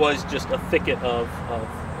mean, this was just a thicket of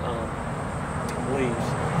leaves.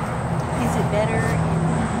 Is it better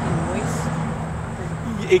in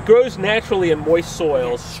moist? It grows naturally in moist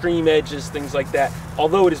soils, stream edges, things like that.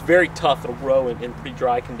 Although it is very tough, it'll grow in pretty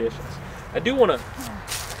dry conditions. I do want to,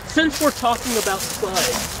 since we're talking about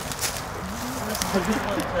buds, I just want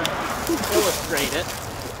to illustrate it.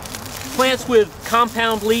 Plants with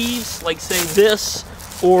compound leaves, like say this,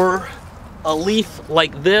 or a leaf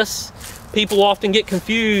like this, people often get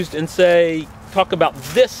confused and talk about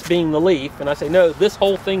this being the leaf, and I say, no, this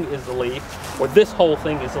whole thing is the leaf, or this whole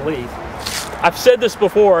thing is the leaf. I've said this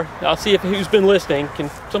before. I'll see if who's been listening. Can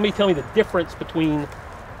somebody tell me the difference between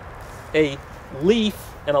a leaf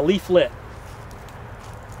and a leaflet?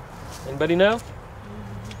 Anybody know?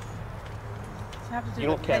 You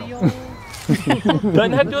don't count.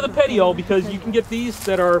 Doesn't have to do with a petiole, because you can get these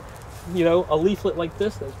that are, you know, a leaflet like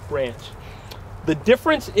this that's branched. The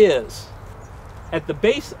difference is, at the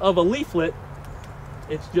base of a leaflet,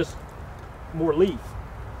 it's just more leaf.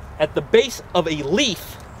 At the base of a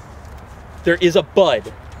leaf, there is a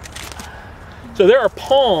bud. So there are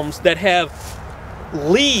palms that have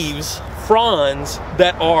leaves, fronds,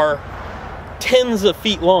 that are tens of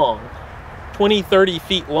feet long, 20, 30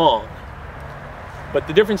 feet long. But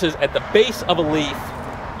the difference is, at the base of a leaf,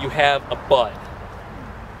 you have a bud.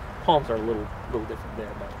 Palms are a little different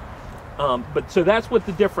there, but so that's what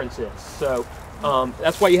the difference is. So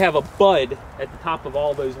that's why you have a bud at the top of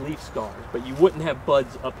all those leaf scars, but you wouldn't have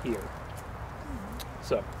buds up here.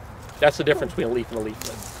 So that's the difference between a leaf and a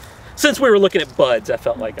leaflet. Since we were looking at buds, I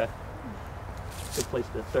felt like a good place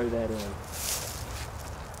to throw that in.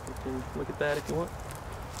 You can look at that if you want.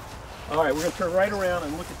 All right, we're going to turn right around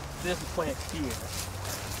and look at this plant here.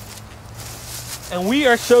 And we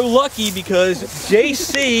are so lucky because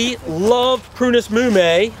JC loved Prunus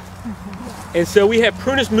mume, and so we have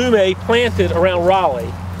Prunus mume planted around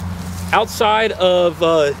Raleigh. Outside of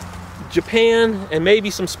Japan and maybe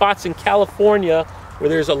some spots in California where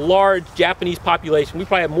there's a large Japanese population, we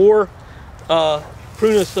probably have more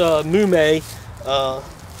Prunus mume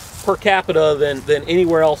per capita than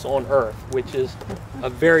anywhere else on Earth, which is a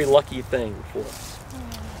very lucky thing for us.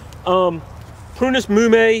 Prunus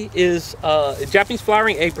mume is a Japanese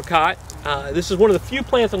flowering apricot. This is one of the few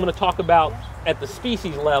plants I'm going to talk about at the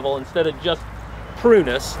species level instead of just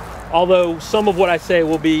Prunus, although some of what I say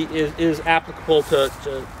will be is applicable to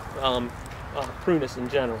Prunus in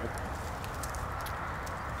general.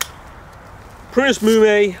 Prunus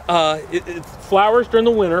mume, it flowers during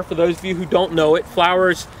the winter. For those of you who don't know it,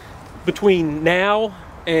 flowers between now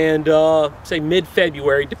and say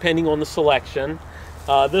mid-February, depending on the selection.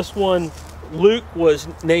 This one, Luke, was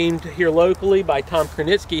named here locally by Tom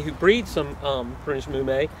Kernitsky, who breeds some Prunus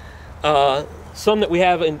mume. Some that we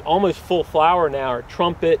have in almost full flower now are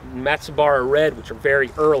Trumpet and Matsubara Red, which are very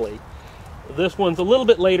early. This one's a little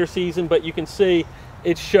bit later season, but you can see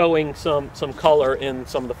it's showing some color in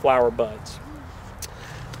some of the flower buds.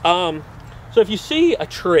 So if you see a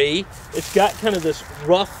tree, it's got kind of this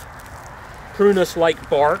rough prunus-like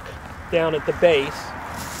bark down at the base.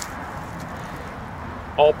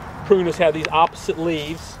 All prunus have these opposite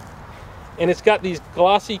leaves, and it's got these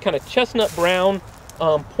glossy kind of chestnut brown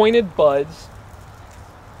pointed buds.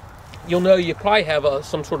 You'll know you probably have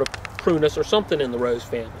some sort of prunus or something in the rose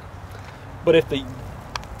family. But if the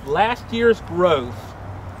last year's growth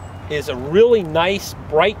is a really nice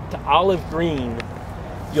bright to olive green,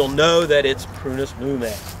 you'll know that it's Prunus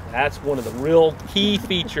mume. That's one of the real key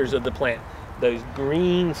features of the plant, those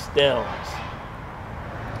green stems.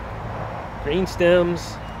 Green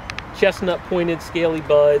stems, chestnut pointed scaly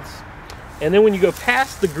buds. And then when you go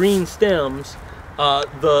past the green stems,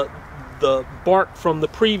 the bark from the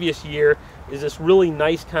previous year is this really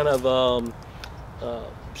nice kind of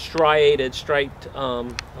striated, striped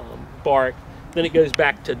bark. Then it goes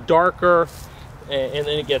back to darker, and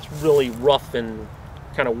then it gets really rough and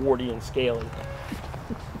kind of warty and scaly.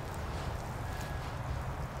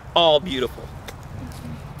 All beautiful.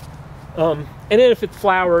 And then if it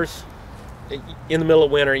flowers in the middle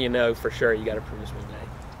of winter, you know for sure you got a Prunus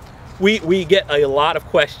mume. We get a lot of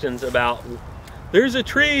questions about, there's a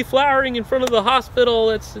tree flowering in front of the hospital,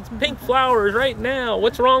 it's pink flowers right now,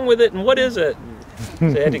 what's wrong with it and what is it? So I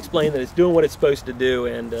had to explain that it's doing what it's supposed to do,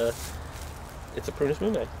 and it's a Prunus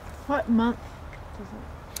mume. What month does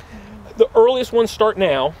it? The earliest ones start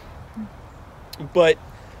now, but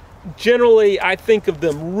generally I think of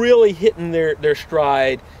them really hitting their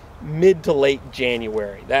stride mid to late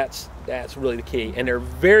January. That's really the key, and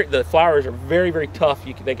the flowers are very, very tough.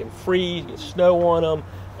 They can freeze, get snow on them.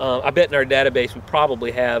 I bet in our database we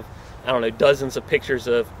probably have, I don't know, dozens of pictures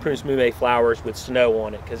of Prunus mume flowers with snow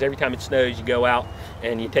on it, because every time it snows you go out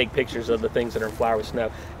and you take pictures of the things that are in flower with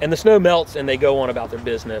snow, and the snow melts and they go on about their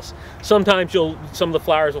business. Sometimes some of the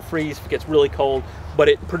flowers will freeze if it gets really cold, but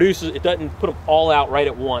it doesn't put them all out right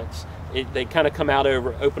at once. They kind of come out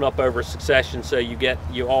open up over succession, so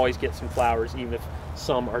you always get some flowers even if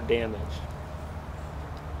some are damaged.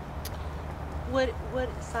 What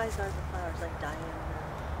size are the flowers, like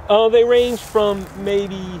diameter? They range from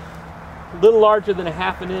maybe a little larger than a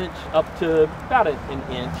 ½ inch up to about an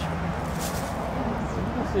inch. You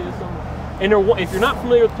can see some. And if you're not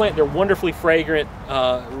familiar with the plant, they're wonderfully fragrant,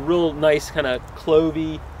 real nice kind of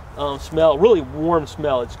clovey smell, really warm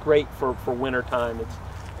smell. It's great for winter time. It's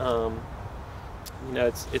you know,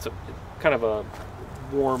 it's a kind of a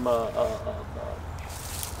warm I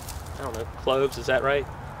don't know, cloves, is that right?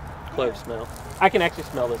 Clove smell. I can actually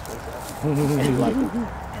smell this one, so I do like it.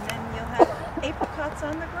 And then you'll have apricots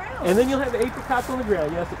on the ground. And then you'll have apricots on the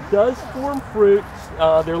ground. Yes, it does form fruits.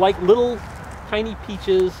 They're like little tiny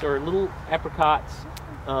peaches or little apricots.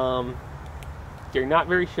 They're not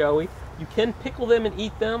very showy. You can pickle them and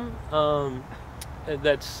eat them.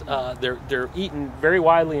 They're eaten very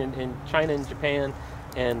widely in China and Japan,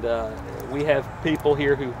 and we have people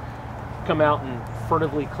here who come out and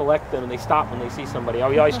furtively collect them, and they stop when they see somebody.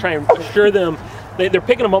 We always try and assure them they're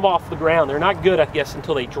picking them up off the ground. They're not good, I guess,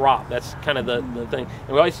 until they drop. That's kind of the thing. And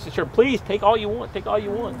we always assure, please take all you want,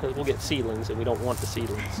 because we'll get seedlings, and we don't want the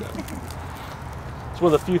seedlings. So it's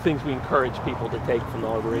one of the few things we encourage people to take from the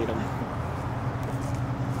Arboretum.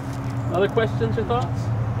 Other questions or thoughts?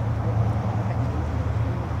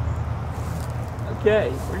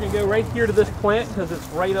 Okay, we're going to go right here to this plant because it's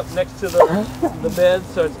right up next to the bed,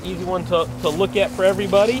 so it's an easy one to look at for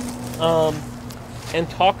everybody, and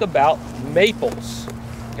talk about maples.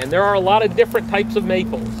 And there are a lot of different types of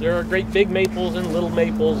maples. There are great big maples and little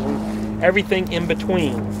maples and everything in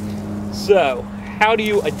between. So, how do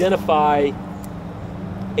you identify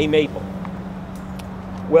a maple?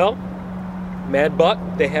 Well, Mad Buck,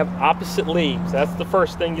 they have opposite leaves. That's the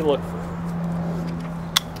first thing you look for.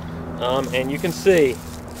 And you can see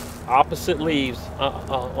opposite leaves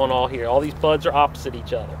on all here. All these buds are opposite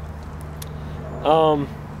each other.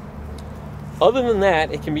 Other than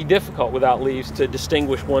that, it can be difficult without leaves to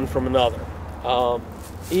distinguish one from another.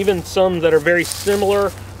 Even some that are very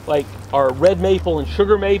similar, like our red maple and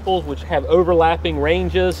sugar maples, which have overlapping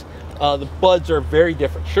ranges, the buds are very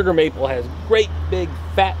different. Sugar maple has great big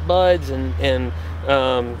fat buds, and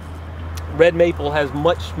red maple has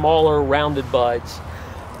much smaller rounded buds.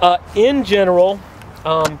 In general,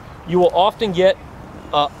 you will often get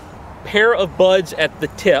a pair of buds at the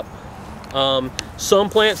tip.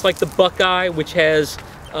 Some plants, like the buckeye, which has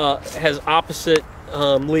opposite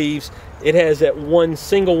leaves, it has that one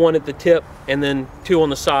single one at the tip and then two on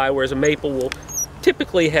the side, whereas a maple will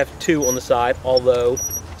typically have two on the side, although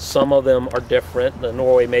some of them are different. The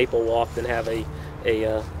Norway maple will often have a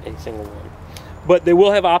single one. But they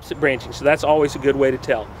will have opposite branching, so that's always a good way to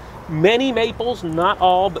tell. Many maples, not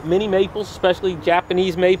all, but many maples, especially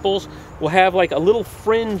Japanese maples, will have like a little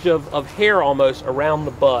fringe of hair almost around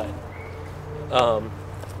the bud.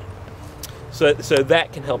 So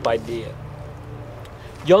that can help ID it.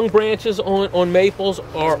 Young branches on maples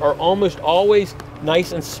are almost always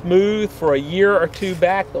nice and smooth for a year or two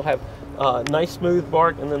back. They'll have nice smooth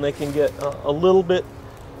bark, and then they can get a little bit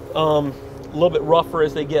a little bit rougher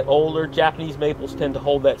as they get older. Japanese maples tend to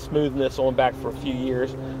hold that smoothness on back for a few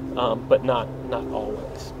years, but not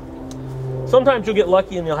always. Sometimes you'll get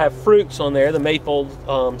lucky and you'll have fruits on there. The maple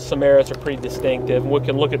samaras are pretty distinctive. We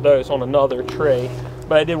can look at those on another tree,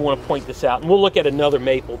 but I did want to point this out. And we'll look at another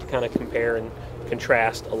maple to kind of compare and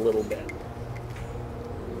contrast a little bit.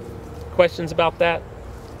 Questions about that?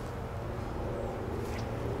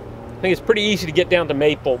 I think it's pretty easy to get down to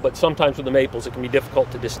maple, but sometimes with the maples it can be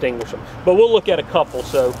difficult to distinguish them. But we'll look at a couple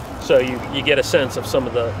so you get a sense of some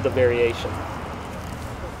of the variation.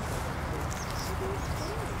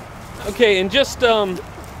 Okay, and just, I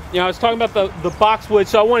was talking about the boxwood,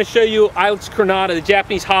 so I want to show you Ilex crenata, the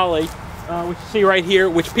Japanese holly, which you see right here,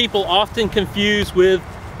 which people often confuse with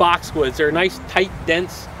boxwoods. They're nice, tight,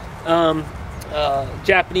 dense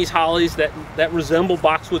Japanese hollies that resemble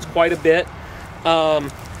boxwoods quite a bit.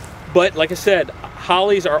 But like I said,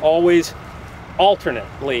 hollies are always alternate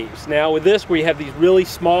leaves. Now with this, where you have these really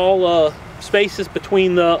small spaces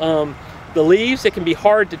between the leaves, it can be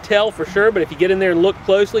hard to tell for sure, but if you get in there and look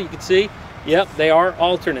closely, you can see, yep, they are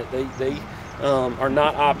alternate. They are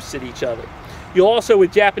not opposite each other. You'll also,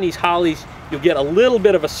 with Japanese hollies, you'll get a little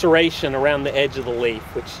bit of a serration around the edge of the leaf,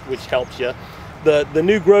 which helps you. The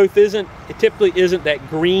new growth typically isn't that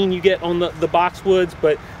green you get on the boxwoods,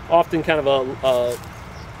 but often kind of a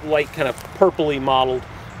light, kind of purpley mottled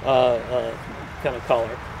kind of color.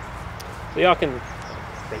 So y'all can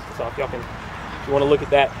take this off. Y'all can, if you want to look at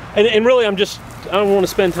that. And really, I don't want to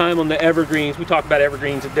spend time on the evergreens. We talk about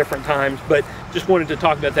evergreens at different times, but just wanted to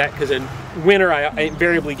talk about that because in winter I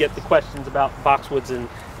invariably get the questions about boxwoods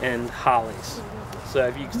and hollies. So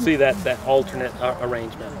if you can see that alternate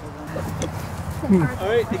arrangement. All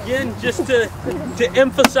right, again, just to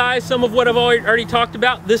emphasize some of what I've already talked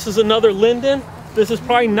about, this is another linden. This is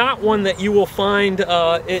probably not one that you will find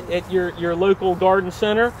at your local garden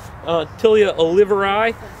center, Tilia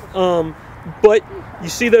oliveri. But you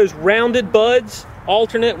see those rounded buds,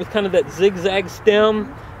 alternate with kind of that zigzag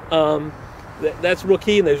stem. That's real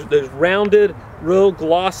key, and those rounded, real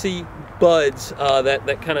glossy buds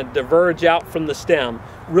that kind of diverge out from the stem.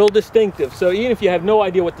 Real distinctive. So even if you have no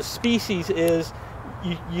idea what the species is,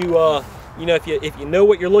 if you know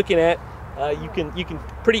what you're looking at, you can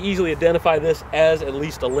pretty easily identify this as at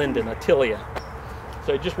least a linden, a tilia.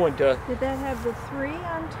 So I just wanted to. Did that have the 3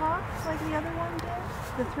 on top like the other one did?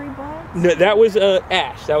 The 3 buds? No, that was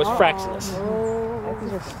ash. That was fraxinus. Oh,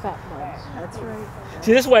 these are fat buds. That's right.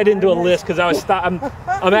 See, this is why I didn't do a list, because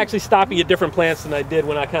I'm actually stopping at different plants than I did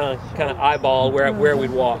when I kind of eyeball where we'd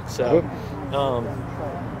walk. So,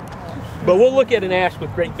 but we'll look at an ash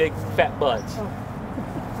with great big fat buds.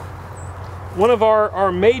 One of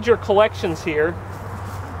our major collections here,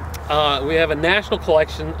 we have a national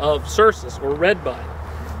collection of Cercis, or redbud.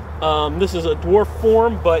 This is a dwarf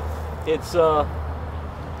form, but it's the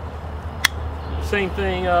same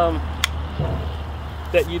thing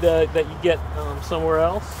that you get somewhere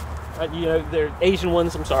else. They're Asian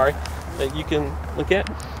ones, I'm sorry, that you can look at.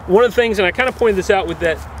 One of the things, and I kind of pointed this out with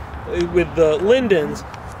the lindens,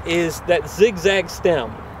 is that zigzag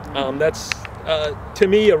stem. That's to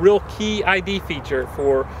me a real key ID feature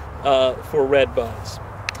for redbuds.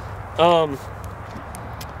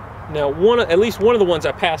 Now, at least one of the ones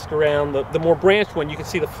I passed around, the more branched one, you can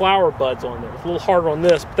see the flower buds on there. It's a little harder on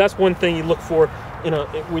this, but that's one thing you look for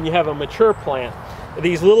when you have a mature plant.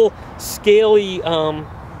 These little scaly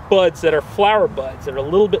buds that are flower buds that are a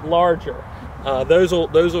little bit larger. Those are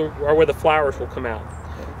where the flowers will come out.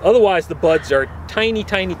 Otherwise, the buds are tiny,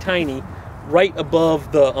 tiny, tiny, right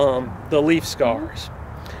above the leaf scars.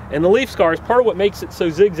 And the leaf scars, part of what makes it so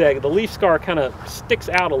zigzag, the leaf scar kind of sticks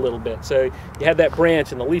out a little bit. So you have that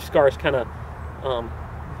branch and the leaf scars kind of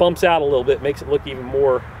bumps out a little bit, makes it look even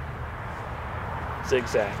more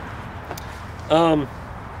zigzag.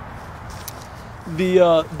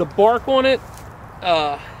 The bark on it,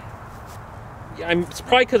 it's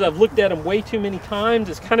probably because I've looked at them way too many times.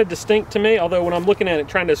 It's kind of distinct to me, although when I'm looking at it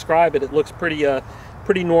trying to describe it, it looks pretty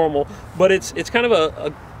normal. But it's kind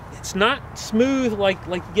of it's not smooth like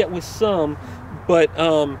you get with some, but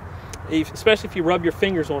especially if you rub your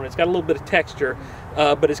fingers on it, it's got a little bit of texture,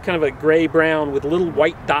 but it's kind of a gray-brown with little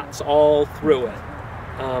white dots all through it.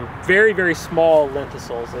 Very, very small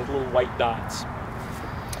lenticels, those little white dots.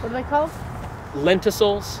 What are they called?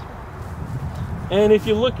 Lenticels. And if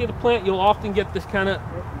you look at a plant, you'll often get this kind of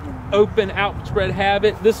open, outspread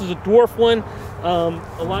habit. This is a dwarf one.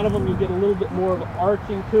 A lot of them you get a little bit more of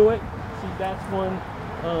arching to it. See, that's one.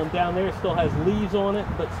 Down there, it still has leaves on it,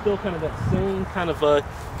 but still kind of that same kind of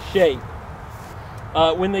shape.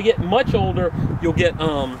 When they get much older, you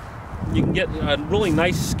can get a really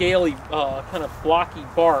nice scaly kind of blocky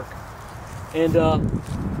bark And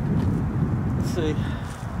let's see,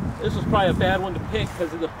 this was probably a bad one to pick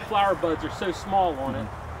because the flower buds are so small on it.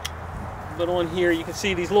 But on here you can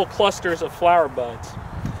see these little clusters of flower buds.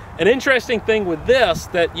 An interesting thing with this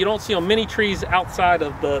that you don't see on many trees outside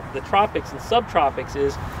of the tropics and subtropics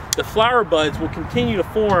is the flower buds will continue to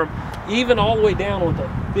form even all the way down onto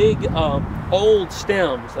big old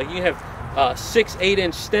stems. Like you have 6-8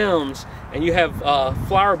 inch stems, and you have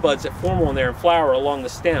flower buds that form on there and flower along the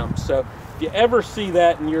stems. So if you ever see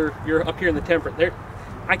that and you're up here in the temperate,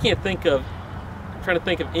 I'm trying to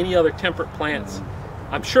think of any other temperate plants.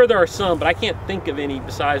 I'm sure there are some, but I can't think of any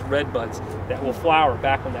besides redbuds that will flower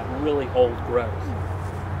back on that really old growth.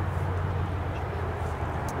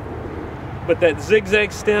 But that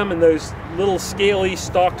zigzag stem and those little scaly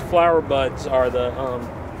stalked flower buds are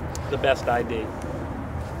the best ID.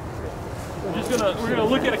 We're gonna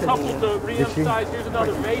look at a couple to re-emphasize. Here's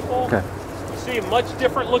another maple. Okay. You see a much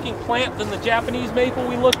different looking plant than the Japanese maple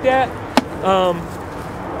we looked at.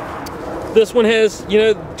 This one has,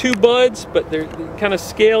 2 buds, but they're kind of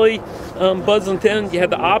scaly buds on the end. You have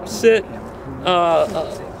the opposite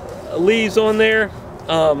leaves on there.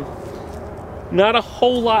 Not a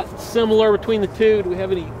whole lot similar between the two. Do we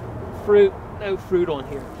have any fruit? No fruit on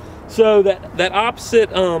here. So that opposite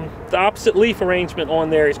the opposite leaf arrangement on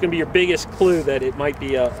there is going to be your biggest clue that it might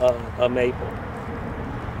be a maple.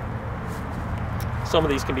 Some of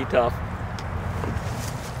these can be tough.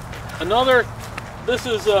 This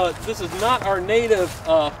is not our native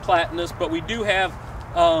platanus, but we do have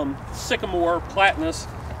sycamore platanus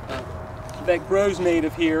that grows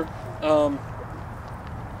native here.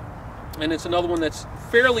 And it's another one that's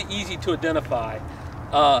fairly easy to identify.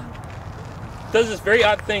 Does this very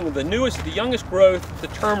odd thing. The youngest growth, the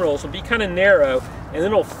terminals will be kind of narrow, and then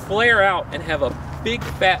it'll flare out and have a big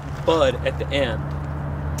fat bud at the end.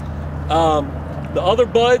 The other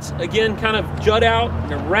buds, again, kind of jut out.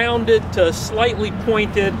 They're rounded to slightly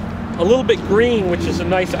pointed, a little bit green, which is a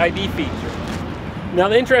nice ID feature. Now,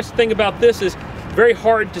 the interesting thing about this is very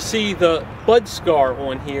hard to see the bud scar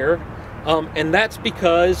on here, and that's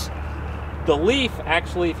because the leaf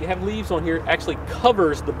actually, if you have leaves on here, actually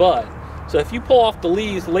covers the bud. So if you pull off the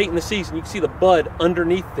leaves late in the season, you can see the bud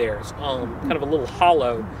underneath there. It's kind of a little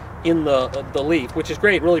hollow in the leaf, which is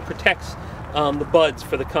great. It really protects the buds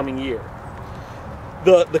for the coming year.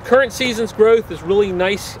 The current season's growth is really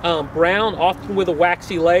nice brown, often with a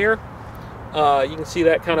waxy layer. You can see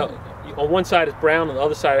that kind of, on one side it's brown, on the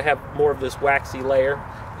other side I have more of this waxy layer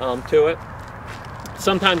to it.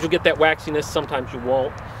 Sometimes you'll get that waxiness, sometimes you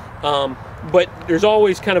won't. But there's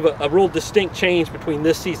always kind of a real distinct change between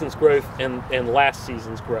this season's growth and last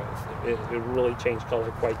season's growth. It really changed color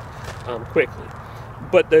quite quickly.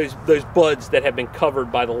 But those buds that have been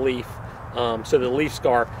covered by the leaf, so the leaf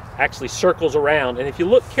scar actually circles around, and if you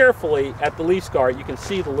look carefully at the leaf scar, you can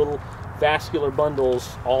see the little vascular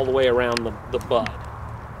bundles all the way around the bud.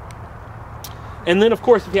 And then, of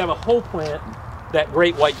course, if you have a whole plant, that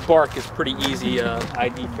great white bark is pretty easy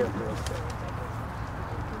ID characteristic.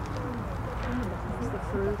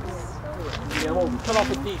 Yeah, we'll cut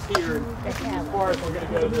off a piece here, and as far as we're going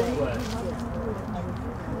to go this way.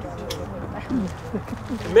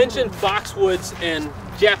 I mentioned boxwoods and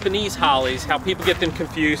Japanese hollies, how people get them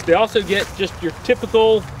confused. They also get just your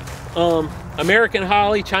typical American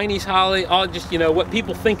holly, Chinese holly, all just, what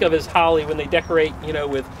people think of as holly when they decorate,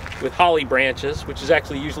 with holly branches, which is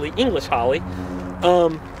actually usually English holly.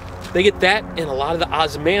 They get that and a lot of the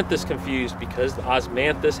osmanthus confused because the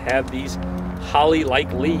osmanthus have these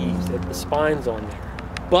holly-like leaves at the spines on there.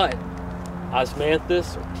 But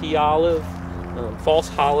osmanthus or tea olive, false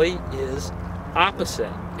holly is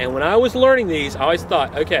opposite. And when I was learning these, I always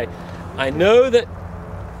thought, okay, I know that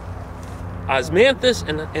osmanthus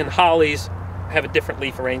and hollies have a different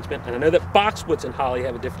leaf arrangement, and I know that boxwoods and holly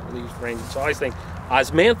have a different leaf arrangement. So I always think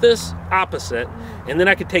osmanthus opposite, and then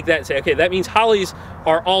I could take that and say, okay, that means hollies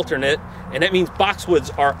are alternate, and that means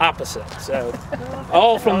boxwoods are opposite. So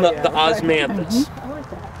all from the osmanthus,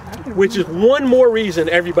 which is one more reason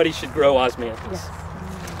everybody should grow osmanthus.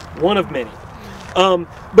 One of many.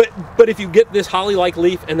 But if you get this holly-like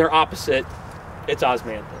leaf and they're opposite, it's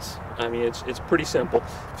osmanthus. I mean, it's pretty simple.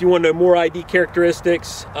 If you want to know more ID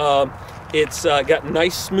characteristics, it's got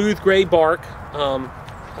nice smooth gray bark,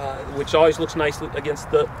 which always looks nice against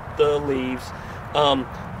the leaves.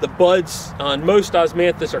 The buds on most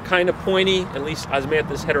osmanthus are kind of pointy, at least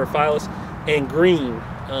osmanthus heterophyllus, and green.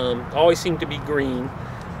 Always seem to be green.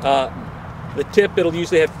 The tip, it'll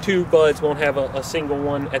usually have 2 buds, won't have a single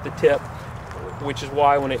one at the tip, which is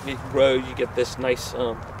why when it grows you get this nice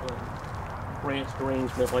branched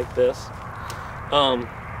arrangement like this.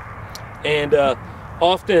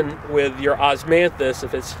 often with your osmanthus,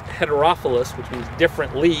 if it's heterophilous, which means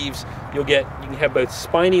different leaves, you can have both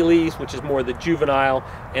spiny leaves, which is more the juvenile,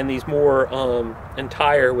 and these more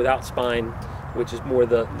entire without spine, which is more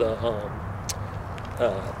the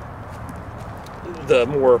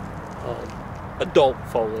more adult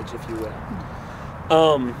foliage, if you will.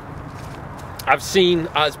 I've seen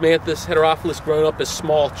osmanthus heterophilus grown up as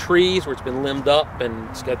small trees where it's been limbed up and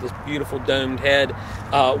it's got this beautiful domed head,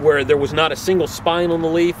 where there was not a single spine on the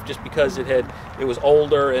leaf, just because it was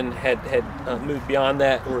older and had moved beyond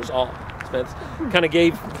that, or was all kind of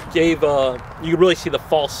gave you could really see the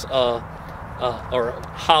false or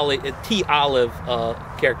holly tea olive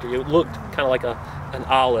character. It looked kind of like an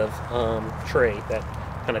olive tree, that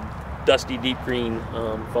kind of dusty deep green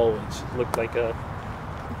foliage. Looked like a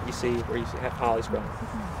you see where you have hollies growing.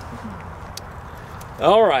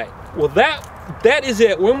 All right, well that is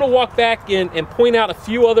it. We're going to walk back in and point out a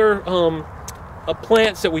few other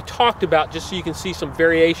plants that we talked about, just so you can see some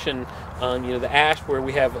variation. The ash, where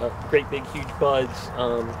we have great big huge buds,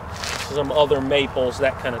 some other maples,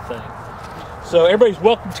 that kind of thing. So everybody's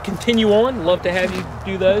welcome to continue on. Love to have you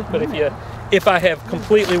do those, but if I have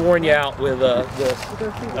completely worn you out with this, we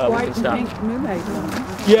can stop.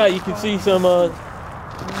 Yeah, you can see some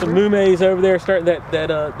mumes over there, starting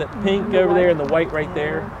that pink over there and the white right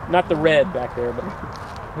there. Not the red back there, but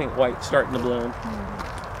pink white starting to bloom.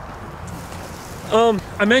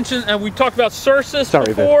 I mentioned, we talked about cercis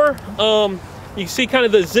before. You can see kind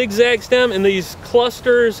of the zigzag stem and these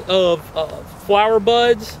clusters of flower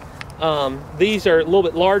buds. These are a little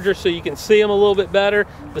bit larger, so you can see them a little bit better.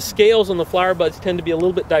 The scales on the flower buds tend to be a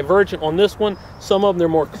little bit divergent on this one. Some of them, they're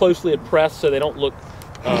more closely pressed, so they don't look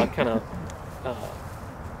kind of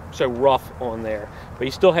so rough on there. But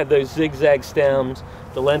you still have those zigzag stems,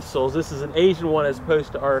 the lenticels. This is an Asian one as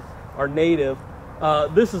opposed to our native.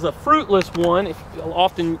 This is a fruitless one.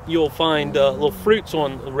 Often you'll find little fruits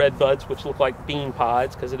on the red buds, which look like bean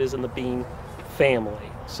pods, because it is in the bean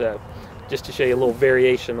family. So just to show you a little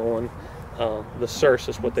variation on the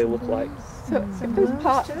cercis, what they look like. So if those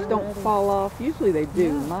pops don't fall off, usually they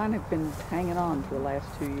do. Mine have been hanging on for the last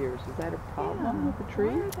 2 years. Is that a problem with the tree?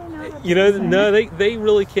 No, they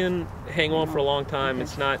really can hang on for a long time.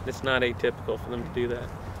 It's not atypical for them to do that.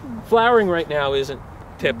 Flowering right now isn't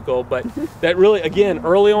typical, but that really, again,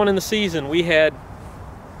 early on in the season, we had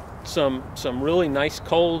some really nice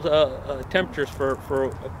cold temperatures for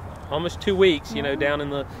almost 2 weeks, down in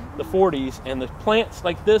the 40s, and the plants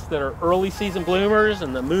like this that are early season bloomers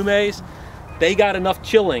and the mumes, they got enough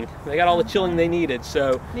chilling. They got all the chilling they needed.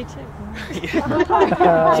 So Me too.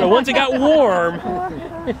 so once it got warm,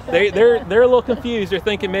 they're a little confused. They're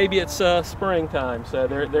thinking maybe it's springtime. So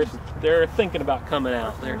they're thinking about coming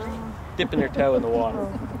out. They're dipping their toe in the water.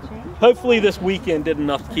 Hopefully this weekend did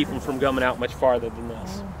enough to keep them from coming out much farther than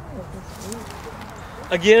this.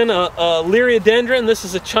 Again, liriodendron. This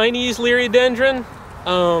is a Chinese liriodendron,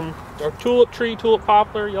 or tulip tree, tulip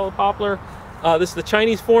poplar, yellow poplar. This is the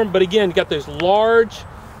Chinese form, but again, you got those large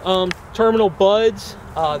terminal buds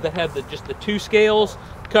that have just the 2 scales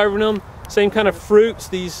covering them. Same kind of fruits.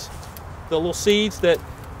 The little seeds that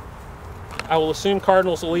I will assume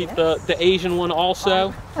cardinals will eat the Asian one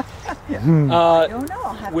also. I don't know.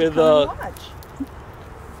 I'll have with to come and watch.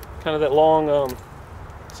 kind of that long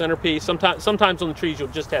centerpiece. Sometimes on the trees you'll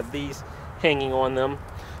just have these hanging on them.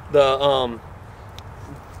 The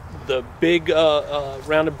big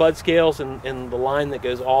rounded bud scales and the line that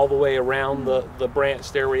goes all the way around the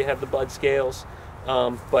branch there where you have the bud scales,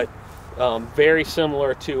 but very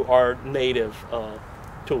similar to our native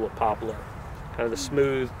tulip poplar. Kind of the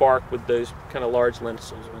smooth bark with those kind of large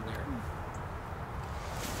lenticels on there.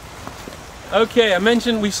 Okay, I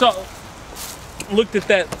mentioned looked at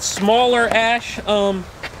that smaller ash over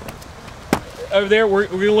there. We're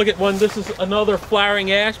going to look at one. This is another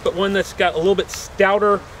flowering ash, but one that's got a little bit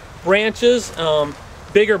stouter branches,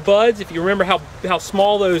 bigger buds. If you remember how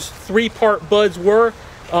small those 3-part buds were,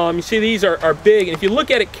 you see these are big. And if you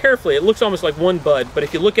look at it carefully, it looks almost like one bud, but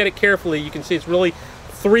if you look at it carefully, you can see it's really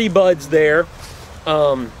 3 buds there.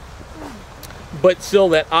 But still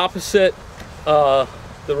that opposite, the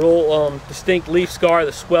real distinct leaf scar,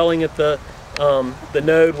 the swelling at the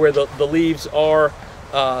node where the leaves are.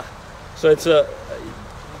 So it's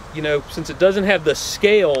since it doesn't have the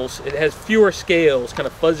scales, it has fewer scales, kind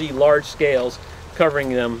of fuzzy large scales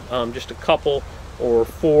covering them, just a couple or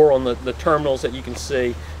 4 on the terminals that you can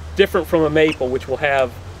see, different from a maple, which will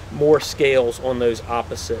have more scales on those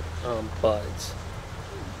opposite buds.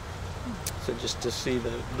 So just to see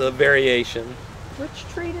the variation. Which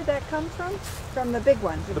tree did that come from? From the big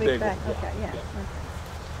one, the big back. One, Okay, yeah.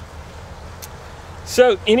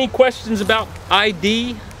 So, any questions about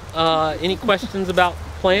ID? Any questions about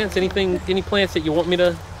plants? Any plants that you want me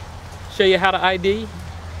to show you how to ID?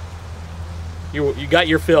 You got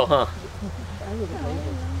your fill, huh?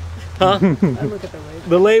 Huh?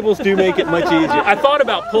 The labels do make it much easier. I thought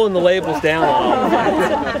about pulling the labels down on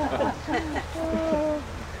them.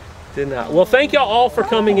 Did not. Well, thank y'all all for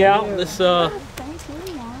coming out. This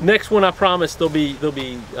next one, I promise there'll be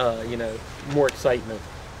you know, more excitement.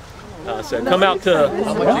 So come out to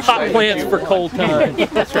Hot Plants for Cold Time.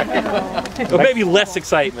 That's right. Or maybe less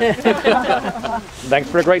excitement. Thanks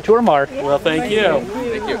for a great tour, Mark. Well, thank you.